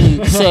will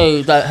quickly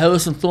say that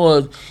Harrison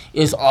Ford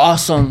is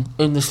awesome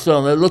in this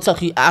film. It looks like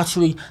he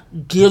actually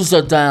gives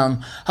a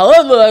damn.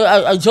 However,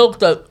 I joke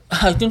that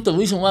I think the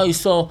reason why he's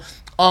so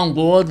on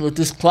board with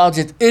this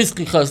project is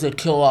because they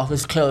kill off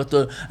his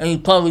character, and he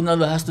probably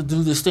never has to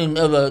do this thing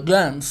ever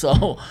again.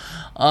 So,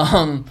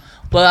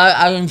 but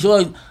I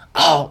enjoyed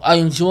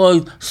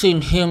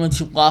seeing him and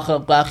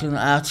Chewbacca back in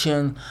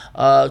action.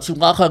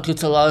 Chewbacca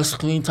gets a lot of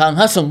screen time,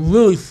 has some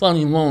really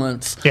funny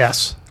moments.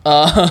 Yes.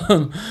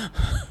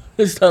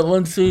 There's that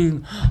one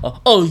scene,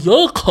 oh,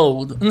 you're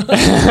cold.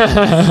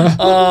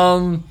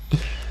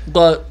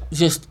 But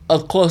just,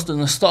 of course, the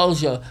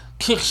nostalgia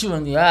kicks you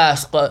in the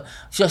ass, but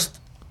just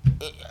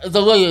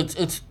the way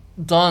it's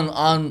done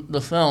on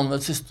the film,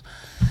 it's just,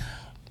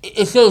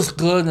 it feels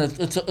good, and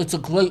it's a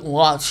great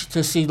watch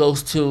to see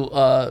those two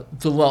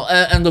do well.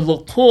 And the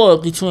rapport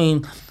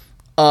between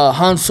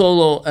Han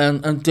Solo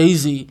and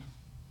Daisy,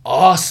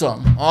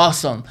 awesome.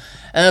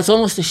 And it's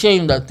almost a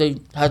shame that they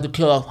had to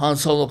kill off Han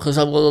Solo, because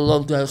I would have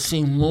loved to have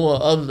seen more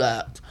of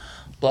that.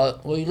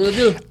 But what are you gonna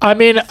do? I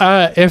mean,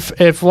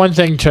 if one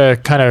thing to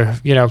kind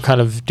of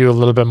do a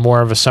little bit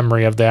more of a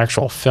summary of the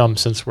actual film,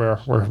 since we're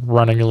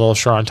running a little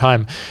short on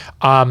time,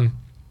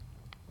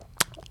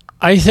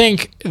 I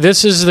think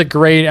this is the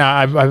great.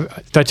 I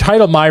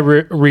titled my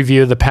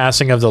review "The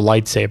Passing of the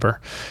Lightsaber,"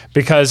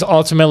 because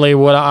ultimately,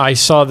 what I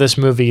saw this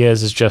movie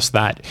is just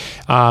that.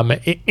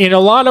 In a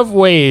lot of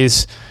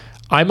ways,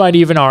 I might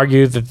even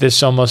argue that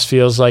this almost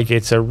feels like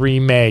it's a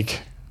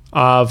remake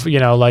of,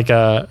 like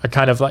a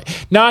kind of like,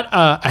 not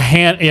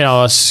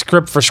a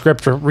script for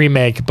script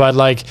remake, but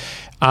like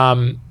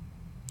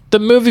the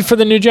movie for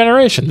the new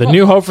generation, the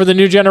New Hope for the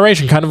new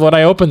generation, kind of what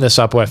I opened this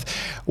up with,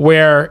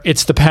 where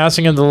it's the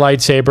passing of the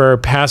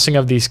lightsaber, passing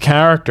of these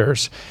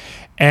characters,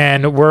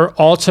 and we're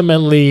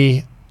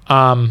ultimately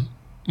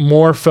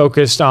more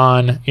focused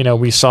on,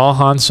 we saw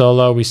Han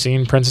Solo, we've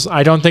seen Princess.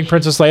 I don't think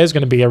Princess Leia is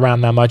going to be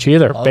around that much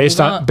either, based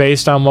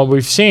on what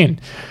we've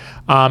seen.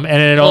 And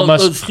it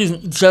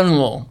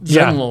General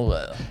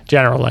Leia.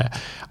 General Leia.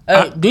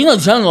 Being a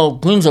general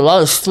brings a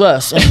lot of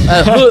stress. And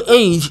at her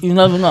age, you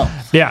never know.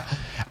 Yeah.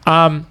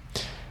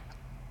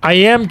 I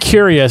am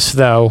curious,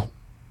 though,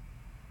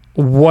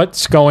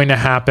 what's going to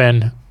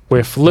happen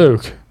with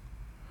Luke.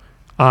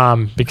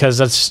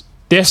 Because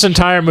this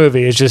entire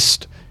movie is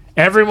just,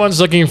 everyone's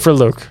looking for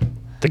Luke.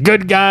 The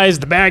good guys,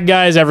 the bad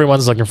guys,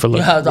 everyone's looking for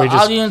Luke. Yeah, the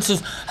audience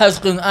has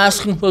been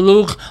asking for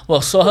Luke.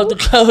 Well, so have the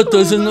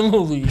characters in the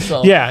movie.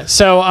 So. Yeah,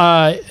 so,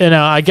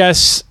 I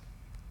guess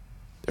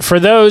for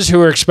those who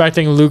are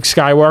expecting Luke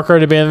Skywalker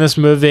to be in this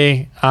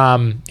movie,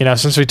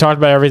 since we talked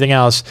about everything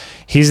else,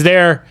 he's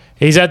there.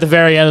 He's at the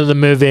very end of the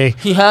movie.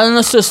 He had an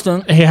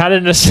assistant.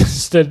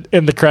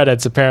 In the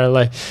credits,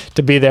 apparently,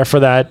 to be there for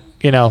that,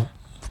 2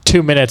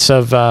 minutes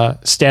of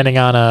standing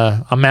on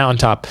a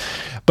mountaintop.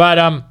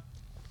 But,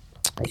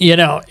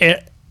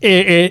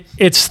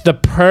 it's the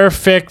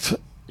perfect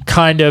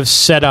kind of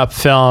setup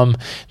film,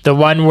 the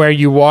one where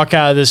you walk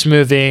out of this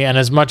movie, and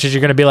as much as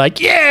you're going to be like,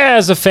 yeah,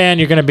 as a fan,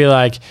 you're going to be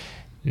like,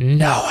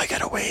 no, I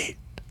got to wait.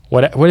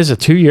 What is it,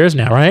 2 years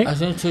now, right? I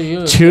think 2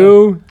 years.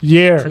 2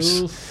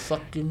 years. 2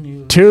 fucking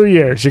years. 2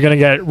 years. You're going to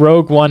get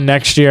Rogue One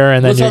next year,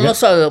 and then which I'm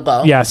excited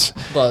about. Yes.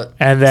 But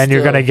and then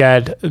you're going to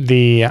get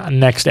the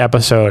next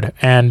episode.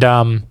 And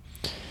I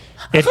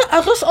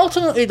guess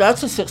ultimately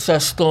that's a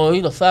success story.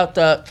 The fact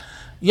that,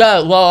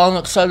 I'm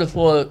excited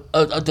for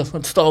a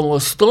different Star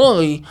Wars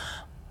story.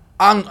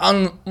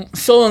 I'm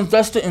so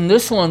invested in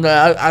this one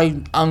that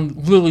I'm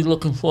really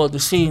looking forward to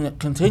seeing it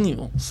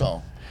continue.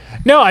 So.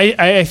 No,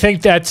 I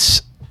think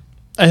that's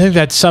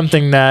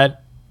something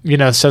that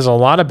says a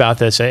lot about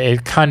this.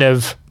 It kind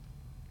of.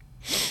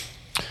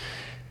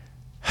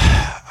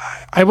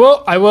 I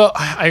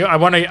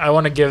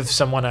want to give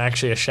someone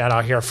actually a shout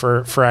out here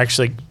for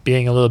actually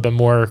being a little bit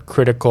more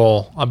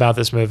critical about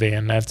this movie,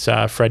 and that's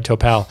Fred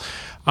Topel.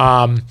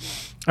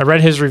 I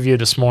read his review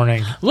this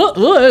morning. Look,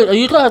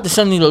 you're gonna have to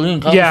send me the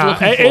link.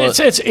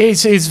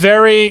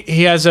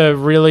 He has a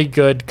really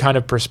good kind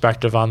of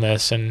perspective on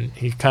this, and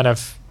he kind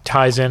of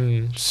ties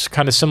in,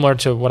 kind of similar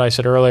to what I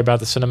said earlier about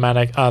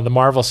the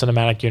Marvel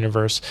Cinematic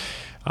Universe.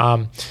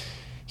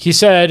 He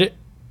said,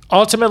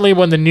 ultimately,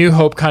 when the New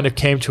Hope kind of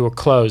came to a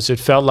close, it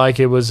felt like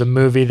it was a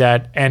movie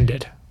that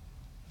ended.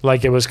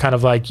 Like, it was kind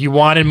of like you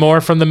wanted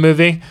more from the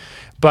movie,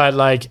 but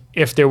like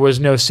if there was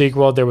no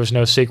sequel,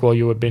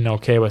 you would have been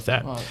okay with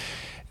that. Right.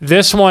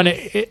 This one,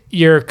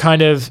 you're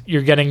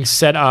getting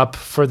set up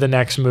for the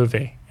next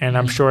movie. And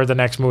I'm sure the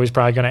next movie is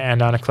probably going to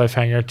end on a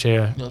cliffhanger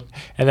too. Yep.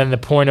 And then the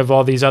point of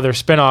all these other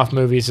spin-off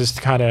movies is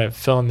to kind of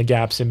fill in the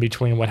gaps in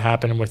between what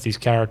happened with these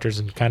characters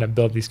and kind of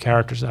build these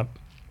characters up.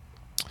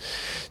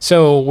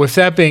 So with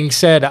that being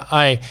said,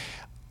 I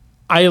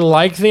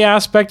like the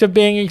aspect of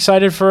being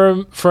excited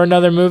for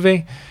another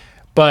movie,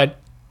 but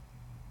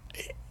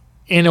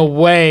in a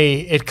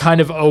way, it kind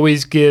of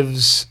always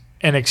gives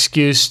an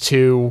excuse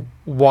to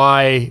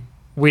why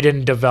we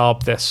didn't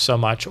develop this so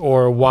much,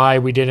 or why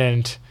we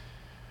didn't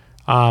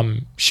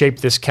shape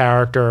this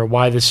character, or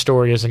why this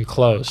story isn't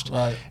closed.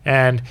 Right.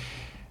 And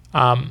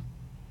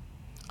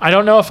I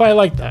don't know if I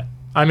like that.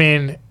 I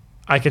mean,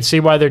 I can see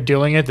why they're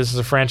doing it. This is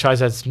a franchise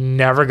that's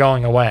never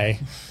going away.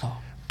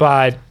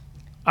 But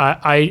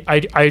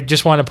I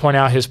just want to point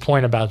out his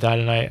point about that,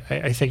 and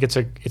I think it's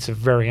a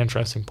very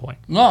interesting point.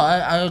 No,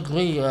 I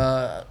agree.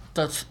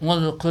 That's one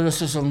of the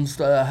criticisms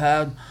that I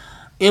had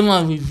in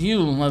my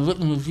review. My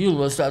written review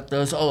was that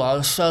there's a lot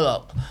of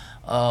setup,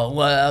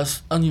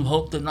 whereas A New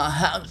Hope did not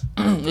have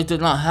it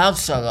did not have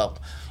setup.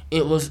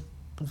 It was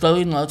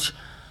very much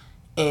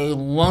a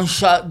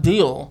one-shot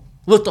deal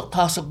with the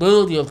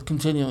possibility of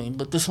continuing.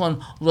 But this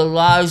one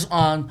relies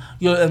on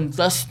your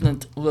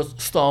investment with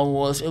Star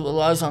Wars. It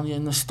relies on your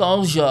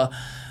nostalgia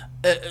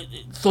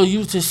for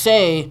you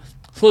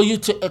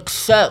to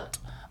accept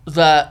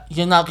that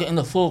you're not getting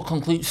the full,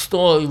 complete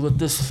story with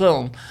this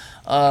film.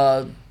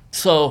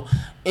 So,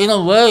 in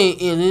a way,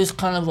 it is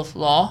kind of a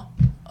flaw,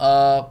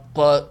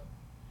 but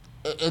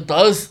it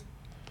does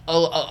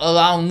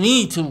allow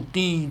me to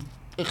be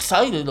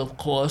excited, of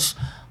course.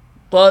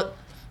 But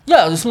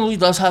yeah, this movie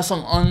does have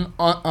some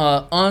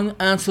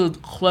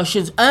unanswered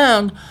questions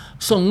and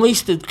some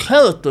wasted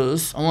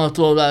characters. I want to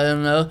throw that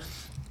in there,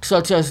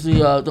 such as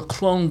the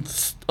clone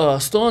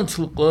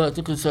stormtrooper. I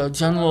think it's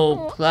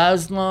General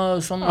Plasma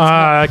or something.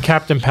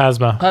 Captain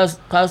Phasma.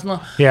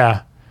 Plasma.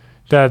 Yeah.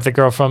 The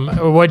girl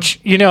from, which,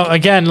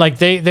 again, like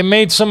they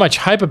made so much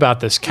hype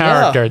about this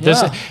character.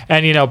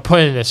 And,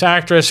 putting this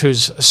actress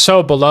who's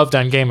so beloved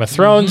on Game of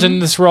Thrones in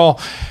this role,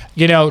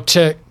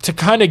 to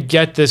kind of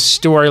get this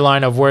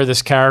storyline of where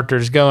this character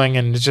is going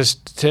and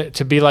just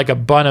to be like a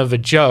bun of a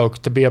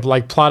joke, to be a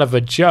like plot of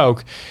a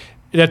joke.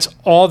 That's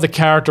all the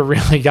character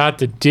really got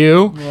to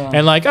do. Yeah.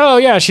 And like, oh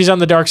yeah, she's on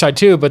the dark side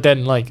too, but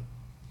then like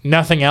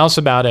nothing else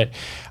about it.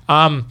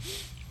 I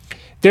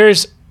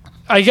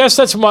guess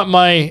that's what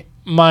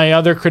my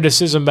other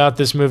criticism about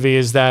this movie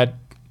is that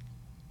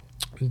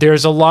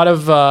there's a lot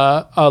of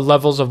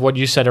levels of what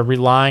you said are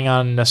relying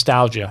on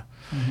nostalgia.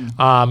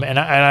 And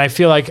I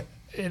feel like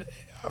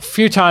a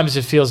few times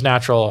it feels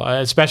natural,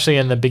 especially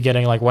in the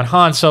beginning, like when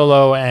Han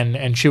Solo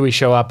and Chewie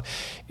show up,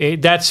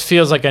 that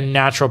feels like a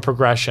natural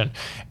progression.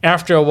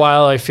 After a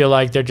while, I feel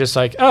like they're just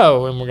like,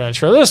 oh, and we're going to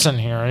throw this in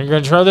here, and we're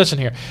going to throw this in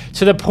here,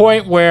 to the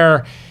point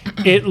where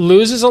it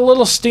loses a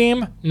little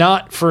steam,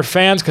 not for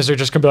fans, because they're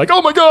just going to be like,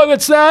 oh my God,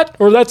 that's that,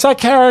 or that's that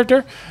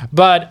character,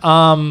 but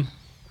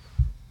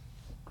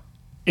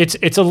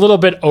it's a little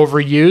bit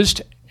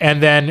overused.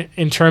 And then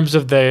in terms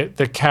of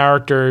the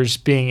characters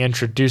being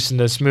introduced in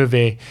this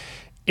movie,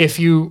 if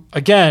you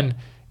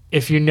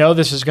know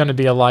this is going to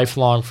be a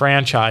lifelong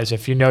franchise,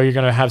 if you know you're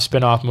going to have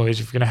spin-off movies,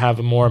 if you're going to have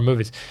more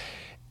movies,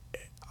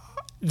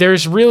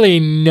 there's really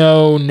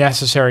no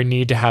necessary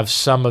need to have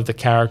some of the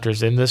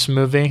characters in this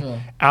movie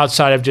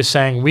outside of just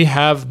saying, we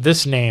have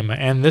this name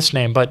and this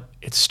name, but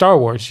it's Star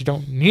Wars. You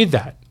don't need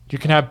that. You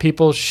can have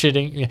people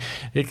shitting.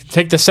 You can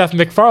take the Seth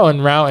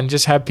MacFarlane route and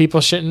just have people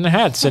shitting in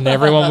hats, and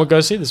everyone would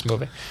go see this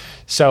movie.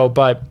 So,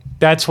 but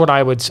that's what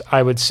I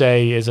would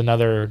say is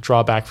another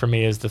drawback for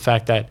me, is the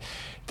fact that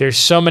there's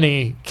so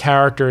many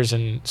characters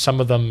and some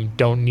of them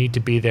don't need to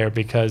be there,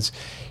 because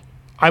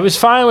I was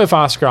fine with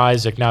Oscar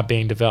Isaac not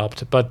being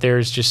developed, but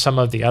there's just some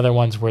of the other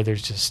ones where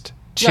there's just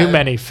too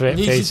many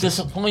faces.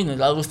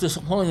 Disappointed. I was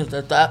disappointed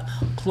that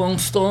clone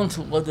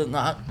stormtrooper did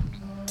not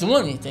do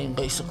anything,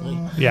 basically.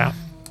 Yeah.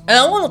 And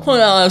I want to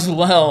point out as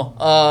well,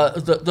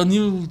 the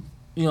new,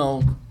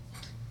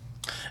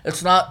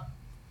 it's not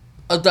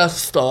a Death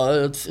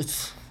Star.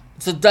 It's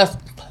a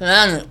Death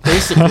Planet,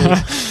 basically.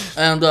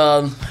 And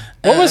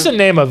what was the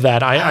name of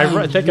that?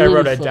 I think I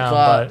wrote it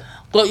down.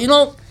 But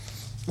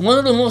one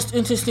of the most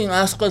interesting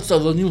aspects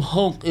of A New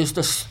Hope is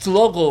the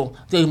struggle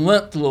they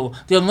went through,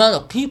 the amount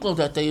of people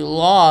that they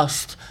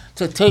lost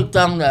to take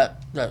down that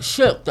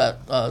ship,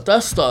 that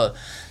Death Star.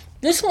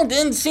 This one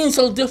didn't seem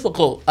so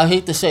difficult, I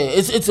hate to say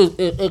it. It's an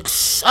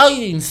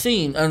exciting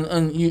scene,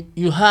 and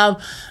you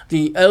have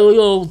the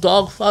aerial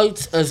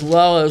dogfights as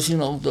well as, the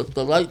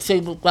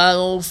lightsaber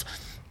battles.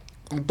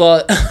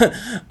 But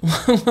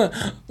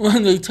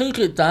when they take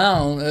it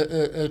down,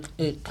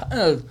 it kind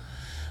of,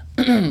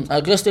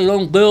 I guess they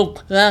don't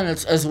build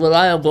planets as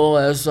reliable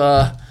as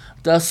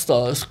Death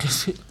Stars,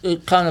 because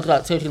it kind of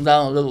got taken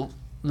down a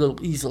little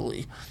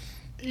easily.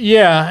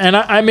 Yeah, and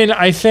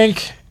I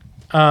think...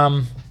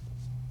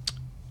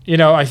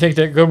 I think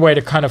that a good way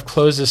to kind of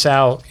close this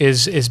out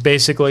is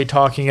basically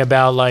talking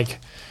about like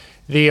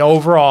the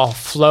overall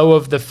flow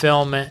of the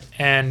film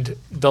and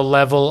the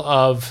level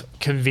of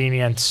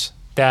convenience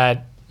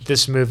that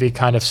this movie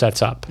kind of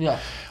sets up. Yeah.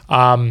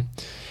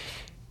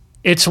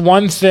 It's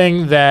one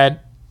thing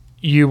that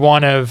you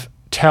want to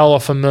tell a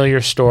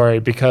familiar story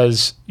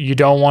because you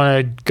don't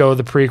want to go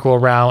the prequel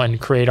route and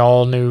create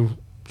all new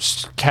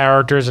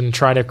characters and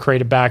try to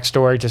create a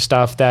backstory to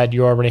stuff that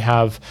you already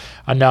have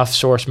enough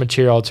source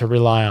material to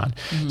rely on.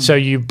 Mm-hmm. So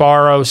you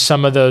borrow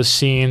some of those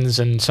scenes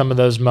and some of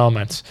those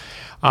moments.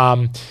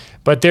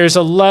 But there's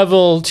a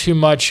level too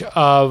much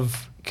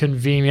of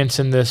convenience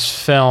in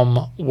this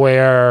film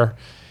where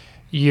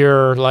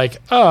you're like,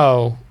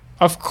 oh,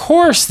 of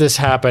course this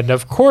happened.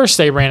 Of course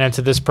they ran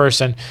into this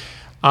person.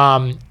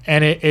 And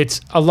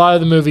it's a lot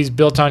of the movies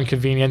built on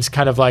convenience,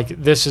 kind of like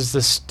this is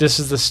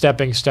the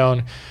stepping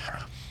stone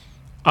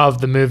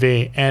of the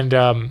movie.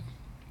 And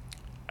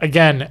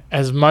again,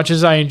 as much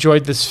as I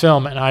enjoyed this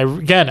film, and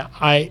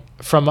I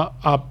from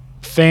a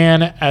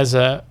fan as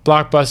a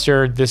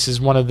blockbuster, this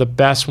is one of the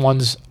best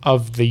ones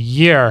of the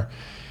year.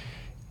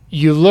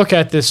 You look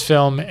at this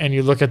film and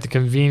you look at the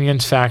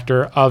convenience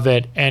factor of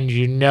it, and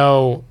you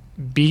know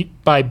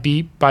beat by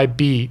beat by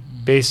beat,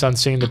 based on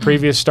seeing the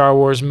previous Star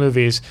Wars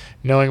movies,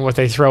 knowing what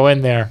they throw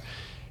in there,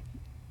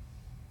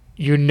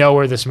 you know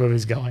where this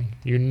movie's going.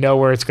 You know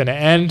where it's going to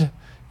end.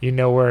 You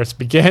know where it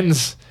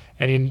begins.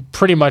 And you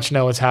pretty much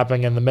know what's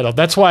happening in the middle.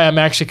 That's why I'm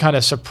actually kind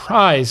of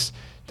surprised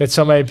that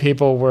so many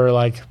people were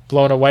like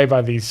blown away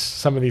by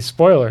some of these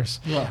spoilers.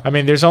 Yeah. I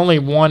mean, there's only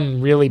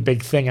one really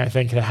big thing I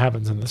think that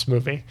happens in this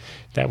movie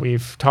that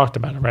we've talked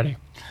about already.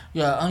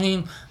 Yeah, I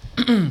mean,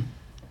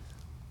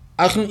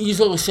 I can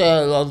easily say I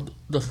love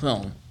the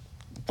film,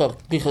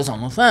 but because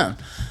I'm a fan.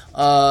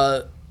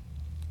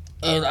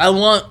 And I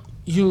want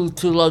you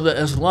to love it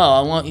as well.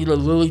 I want you to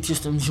really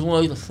just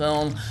enjoy the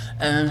film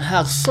and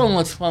have so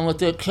much fun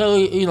with it.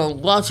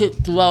 Watch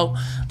it throughout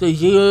the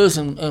years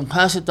and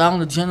pass it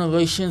down to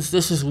generations.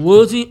 This is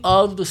worthy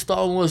of the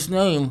Star Wars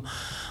name.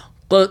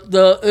 But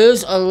there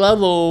is a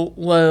level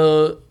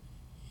where,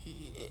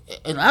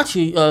 and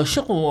actually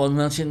Shuckleborn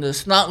mentioned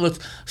this, not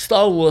with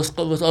Star Wars,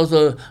 but with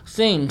other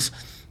things.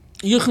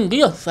 You can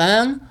be a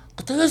fan,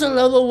 but there is a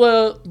level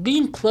where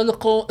being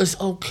critical is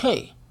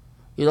okay.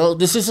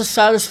 This is a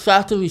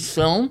satisfactory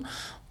film,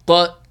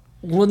 but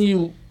when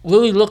you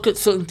really look at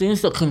certain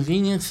things, the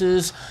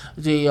conveniences,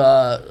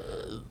 the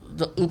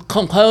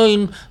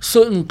comparing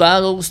certain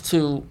battles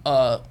to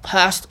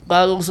past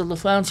battles of the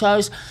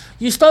franchise,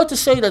 you start to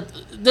say that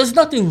there's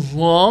nothing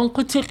wrong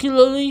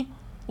particularly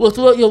with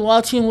what you're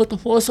watching with The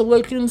Force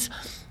Awakens,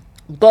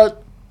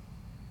 but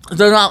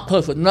they're not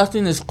perfect.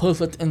 Nothing is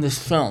perfect in this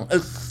film.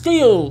 It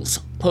feels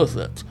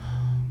perfect.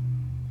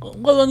 But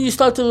when you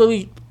start to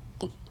really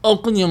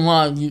open your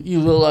mind,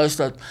 you realize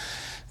that,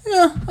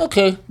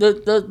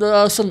 there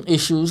are some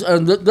issues,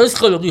 and there's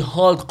going to be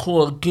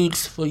hardcore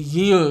geeks for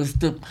years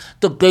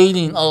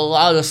debating a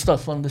lot of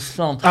stuff on this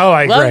film. Oh,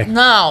 I agree. Right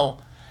now,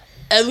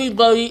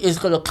 everybody is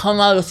going to come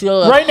out of here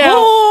like, right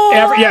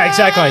now,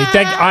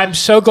 exactly. I'm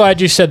so glad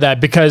you said that,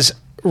 because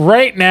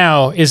right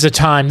now is the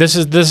time. This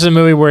is a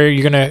movie where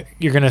you're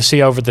gonna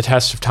see over the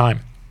test of time,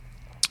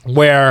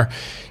 where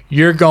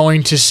you're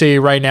going to see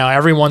right now,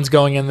 everyone's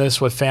going in this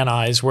with fan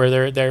eyes,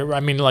 where they're I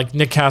mean, like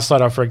Nick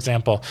Castelletto, for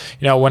example,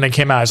 when it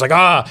came out, it's like,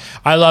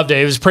 I loved it.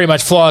 It was pretty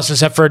much flawless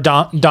except for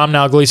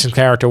Domhnall Gleeson's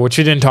character, which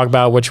we didn't talk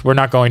about, which we're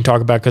not going to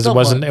talk about because it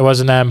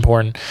wasn't that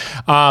important.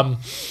 But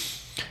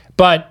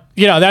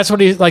that's what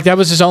that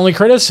was his only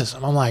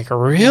criticism. I'm like,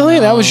 really?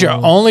 That was your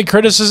only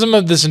criticism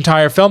of this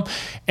entire film?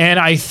 And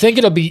I think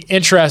it'll be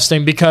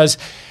interesting because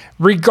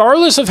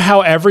regardless of how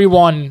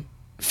everyone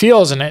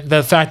feels, and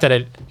the fact that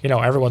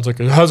everyone's like,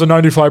 it has a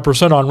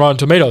 95% on Rotten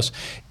Tomatoes.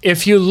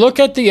 If you look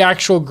at the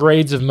actual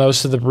grades of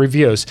most of the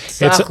reviews,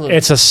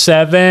 it's a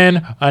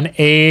 7, an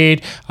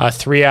 8, a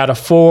 3 out of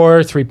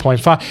 4,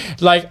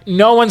 3.5. Like,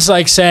 no one's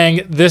like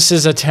saying this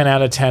is a 10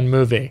 out of 10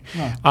 movie.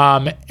 No.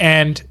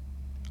 And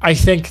I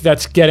think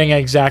that's getting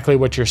exactly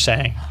what you're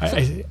saying.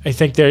 I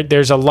think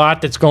there's a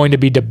lot that's going to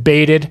be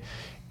debated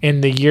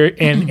in the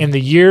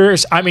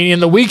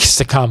weeks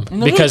to come,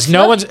 because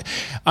no one's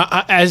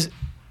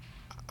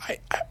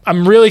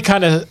I'm really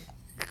kind of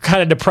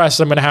depressed.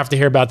 I'm going to have to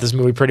hear about this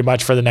movie pretty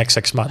much for the next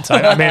 6 months.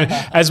 I mean,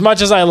 as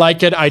much as I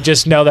like it, I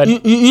just know that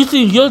you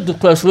think you're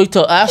depressed. Wait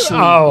till Ashley.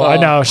 Oh, I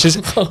know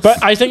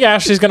but I think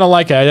Ashley's going to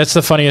like it. That's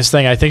the funniest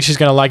thing. I think she's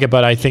going to like it,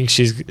 but I think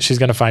she's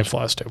going to find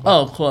flaws too.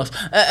 Oh, of course,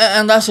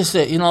 and that's just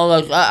it.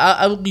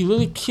 I would be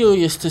really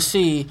curious to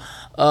see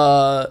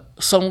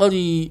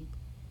somebody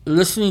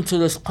listening to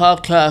this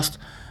podcast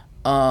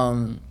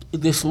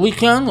this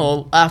weekend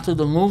or after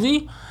the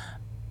movie,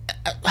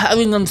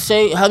 having them,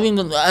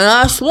 and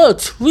I swear,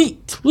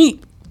 tweet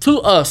to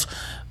us,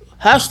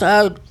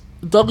 #WLF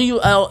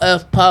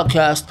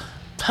podcast.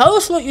 Tell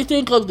us what you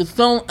think of the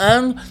film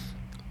and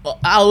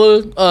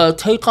our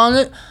take on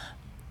it.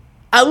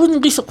 I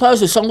wouldn't be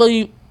surprised if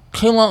somebody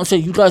came out and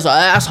said, you guys are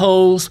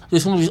assholes,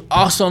 this movie's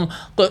awesome,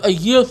 but a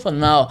year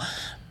from now,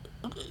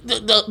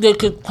 they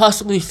could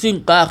possibly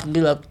think back and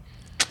be like,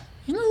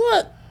 you know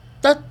what,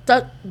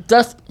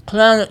 that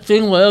Planet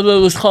thing, whatever it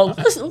was called,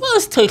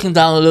 was taken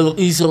down a little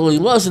easily,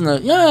 wasn't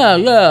it? Yeah.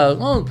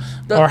 Well,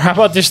 or how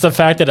about just the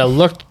fact that it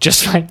looked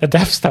just like the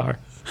Death Star?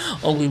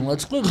 Only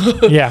much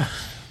bigger. Yeah.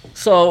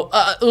 So,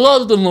 I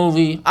loved the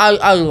movie.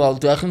 I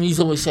loved it. I can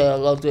easily say I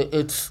loved it.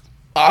 It's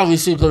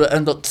obviously going to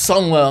end up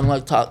somewhere in my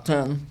top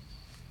 10.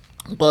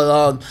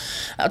 But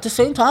at the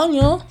same time,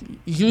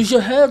 use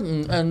your head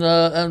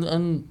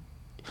and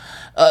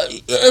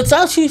it's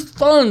actually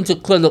fun to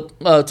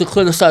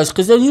criticize,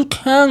 because then you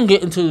can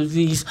get into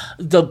these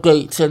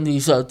debates and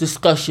these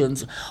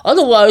discussions.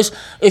 Otherwise,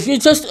 if you're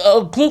just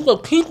a group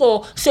of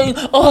people saying,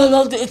 I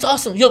loved it, it's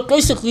awesome, you're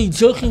basically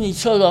jerking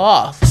each other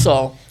off.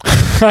 So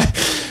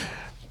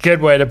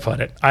Good way to put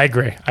it. I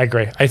agree.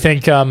 I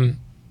think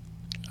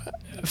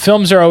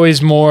films are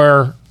always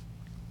more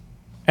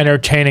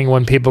entertaining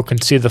when people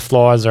can see the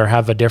flaws or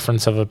have a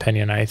difference of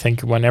opinion. I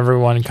think when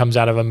everyone comes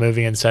out of a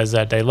movie and says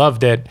that they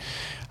loved it,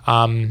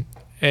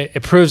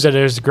 it proves that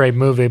it is a great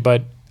movie.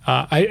 But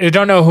I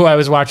don't know who I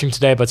was watching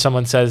today, but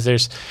someone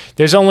says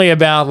there's only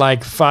about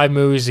like 5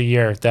 movies a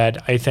year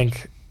that I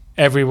think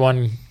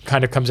everyone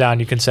kind of comes out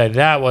and you can say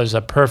that was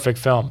a perfect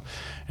film.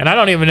 And I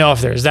don't even know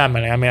if there's that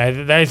many. I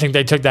mean, I think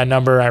they took that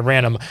number at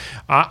random.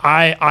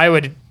 I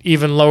would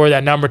even lower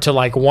that number to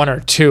like 1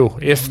 or 2,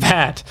 if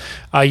that,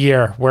 a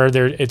year where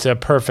it's a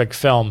perfect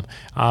film.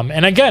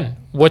 And again,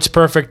 what's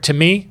perfect to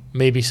me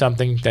may be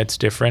something that's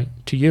different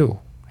to you.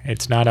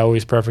 It's not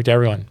always perfect to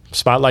everyone.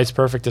 Spotlight's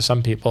perfect to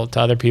some people. To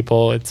other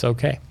people, it's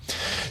okay.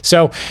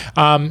 So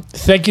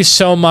thank you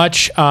so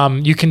much.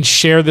 You can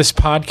share this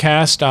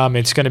podcast.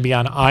 It's going to be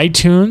on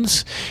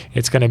iTunes.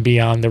 It's going to be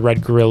on the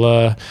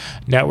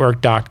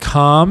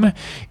RedGorillaNetwork.com.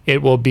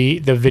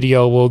 The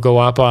video will go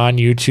up on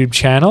YouTube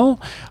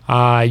channel.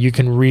 You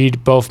can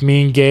read both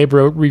me and Gabe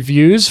wrote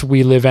reviews.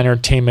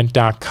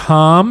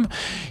 WeLiveEntertainment.com.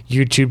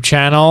 YouTube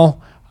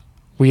channel.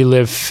 We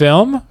Live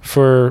Film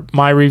for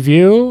my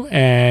review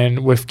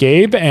and with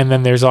Gabe. And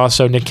then there's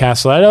also Nick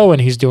Castelletto, and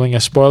he's doing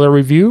a spoiler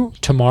review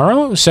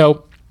tomorrow.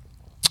 So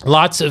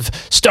lots of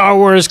Star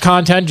Wars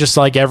content, just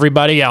like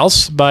everybody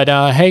else. But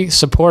hey,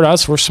 support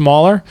us. We're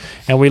smaller,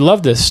 and we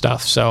love this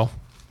stuff. So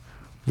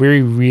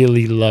we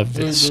really love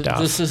this stuff.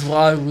 This is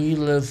why we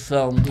live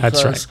film.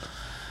 That's right.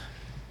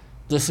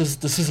 This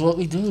is what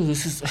we do.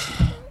 This is...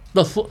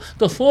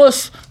 The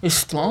Force is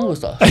strong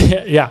with us.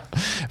 Yeah,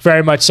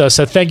 very much so.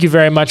 So thank you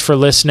very much for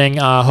listening.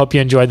 Hope you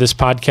enjoyed this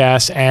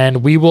podcast.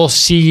 And we will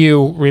see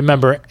you,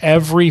 remember,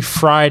 every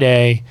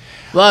Friday.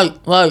 Right.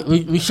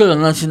 We should have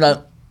mentioned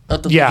that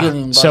at the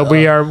beginning. Yeah, so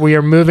we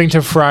are moving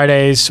to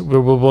Fridays. We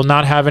will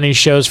not have any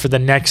shows for the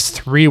next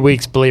 3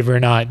 weeks, believe it or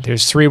not.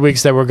 There's 3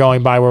 weeks that we're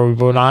going by where we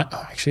will not.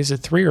 Actually, is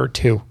it 3 or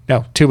 2?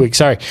 No, 2 weeks.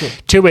 Sorry.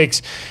 2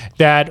 weeks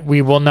that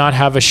we will not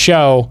have a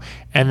show.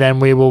 And then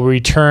we will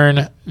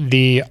return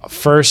the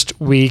first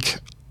week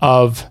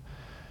of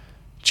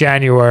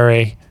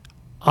January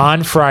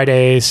on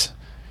Fridays.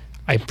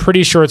 I'm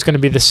pretty sure it's going to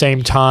be the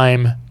same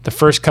time. The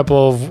first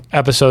couple of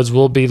episodes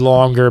will be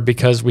longer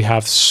because we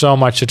have so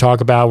much to talk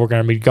about. We're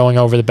going to be going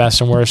over the best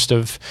and worst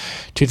of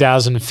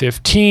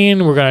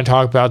 2015. We're going to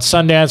talk about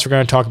Sundance. We're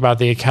going to talk about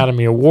the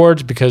Academy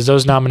Awards because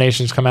those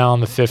nominations come out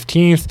on the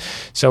 15th.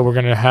 So we're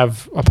going to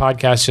have a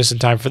podcast just in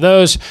time for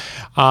those.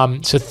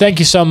 So thank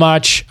you so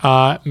much.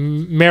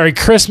 Merry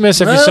Christmas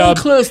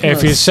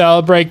if you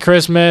celebrate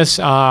Christmas.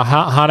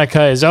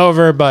 Hanukkah is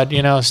over, but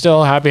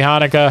still happy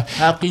Hanukkah.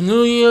 Happy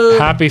New Year.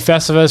 Happy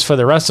Festivus for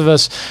the rest of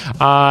us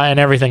and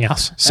everything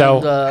else.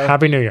 So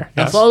Happy New Year.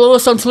 And follow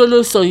us on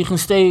Twitter so you can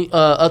stay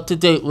up to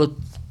date with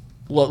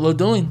what we're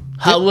doing,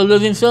 how we're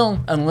living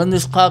film, and when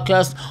this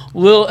podcast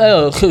will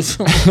air, because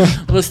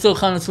we're still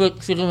kind of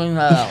figuring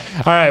that out.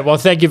 All right. Well,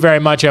 thank you very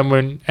much,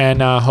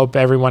 and hope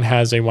everyone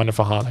has a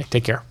wonderful holiday.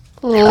 Take care.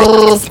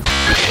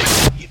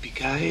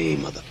 Yippee-ki-yay,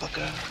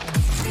 motherfucker.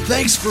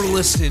 Thanks for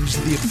listening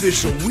to the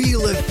official We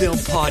Live Film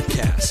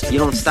podcast. You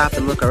don't stop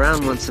and look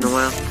around once in a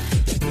while,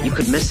 you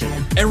could miss it.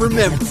 And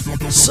remember,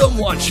 some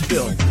watch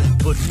film,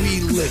 but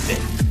we live it.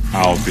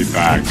 I'll be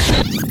back.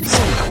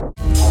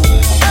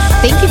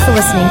 Thank you for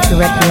listening to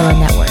Red Gorilla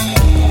Network.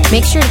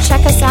 Make sure to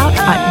check us out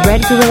at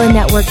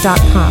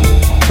RedGorillaNetwork.com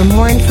for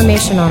more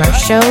information on our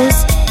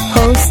shows,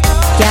 hosts,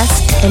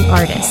 guests, and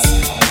artists.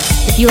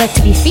 If you'd like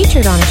to be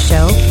featured on a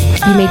show,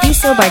 you may do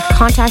so by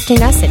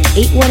contacting us at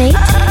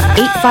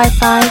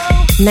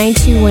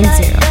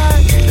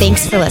 818-855-9210.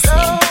 Thanks for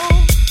listening.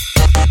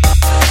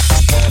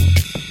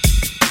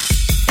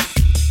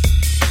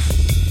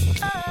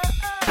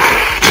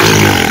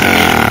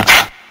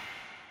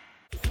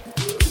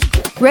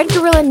 Red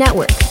Gorilla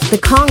Network, the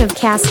Kong of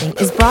casting,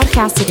 is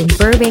broadcasted in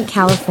Burbank,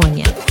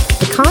 California.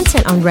 The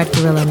content on Red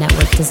Gorilla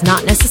Network does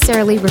not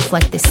necessarily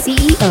reflect the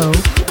CEO,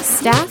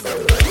 staff,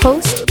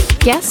 host,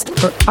 guest,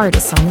 or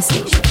artists on the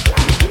station.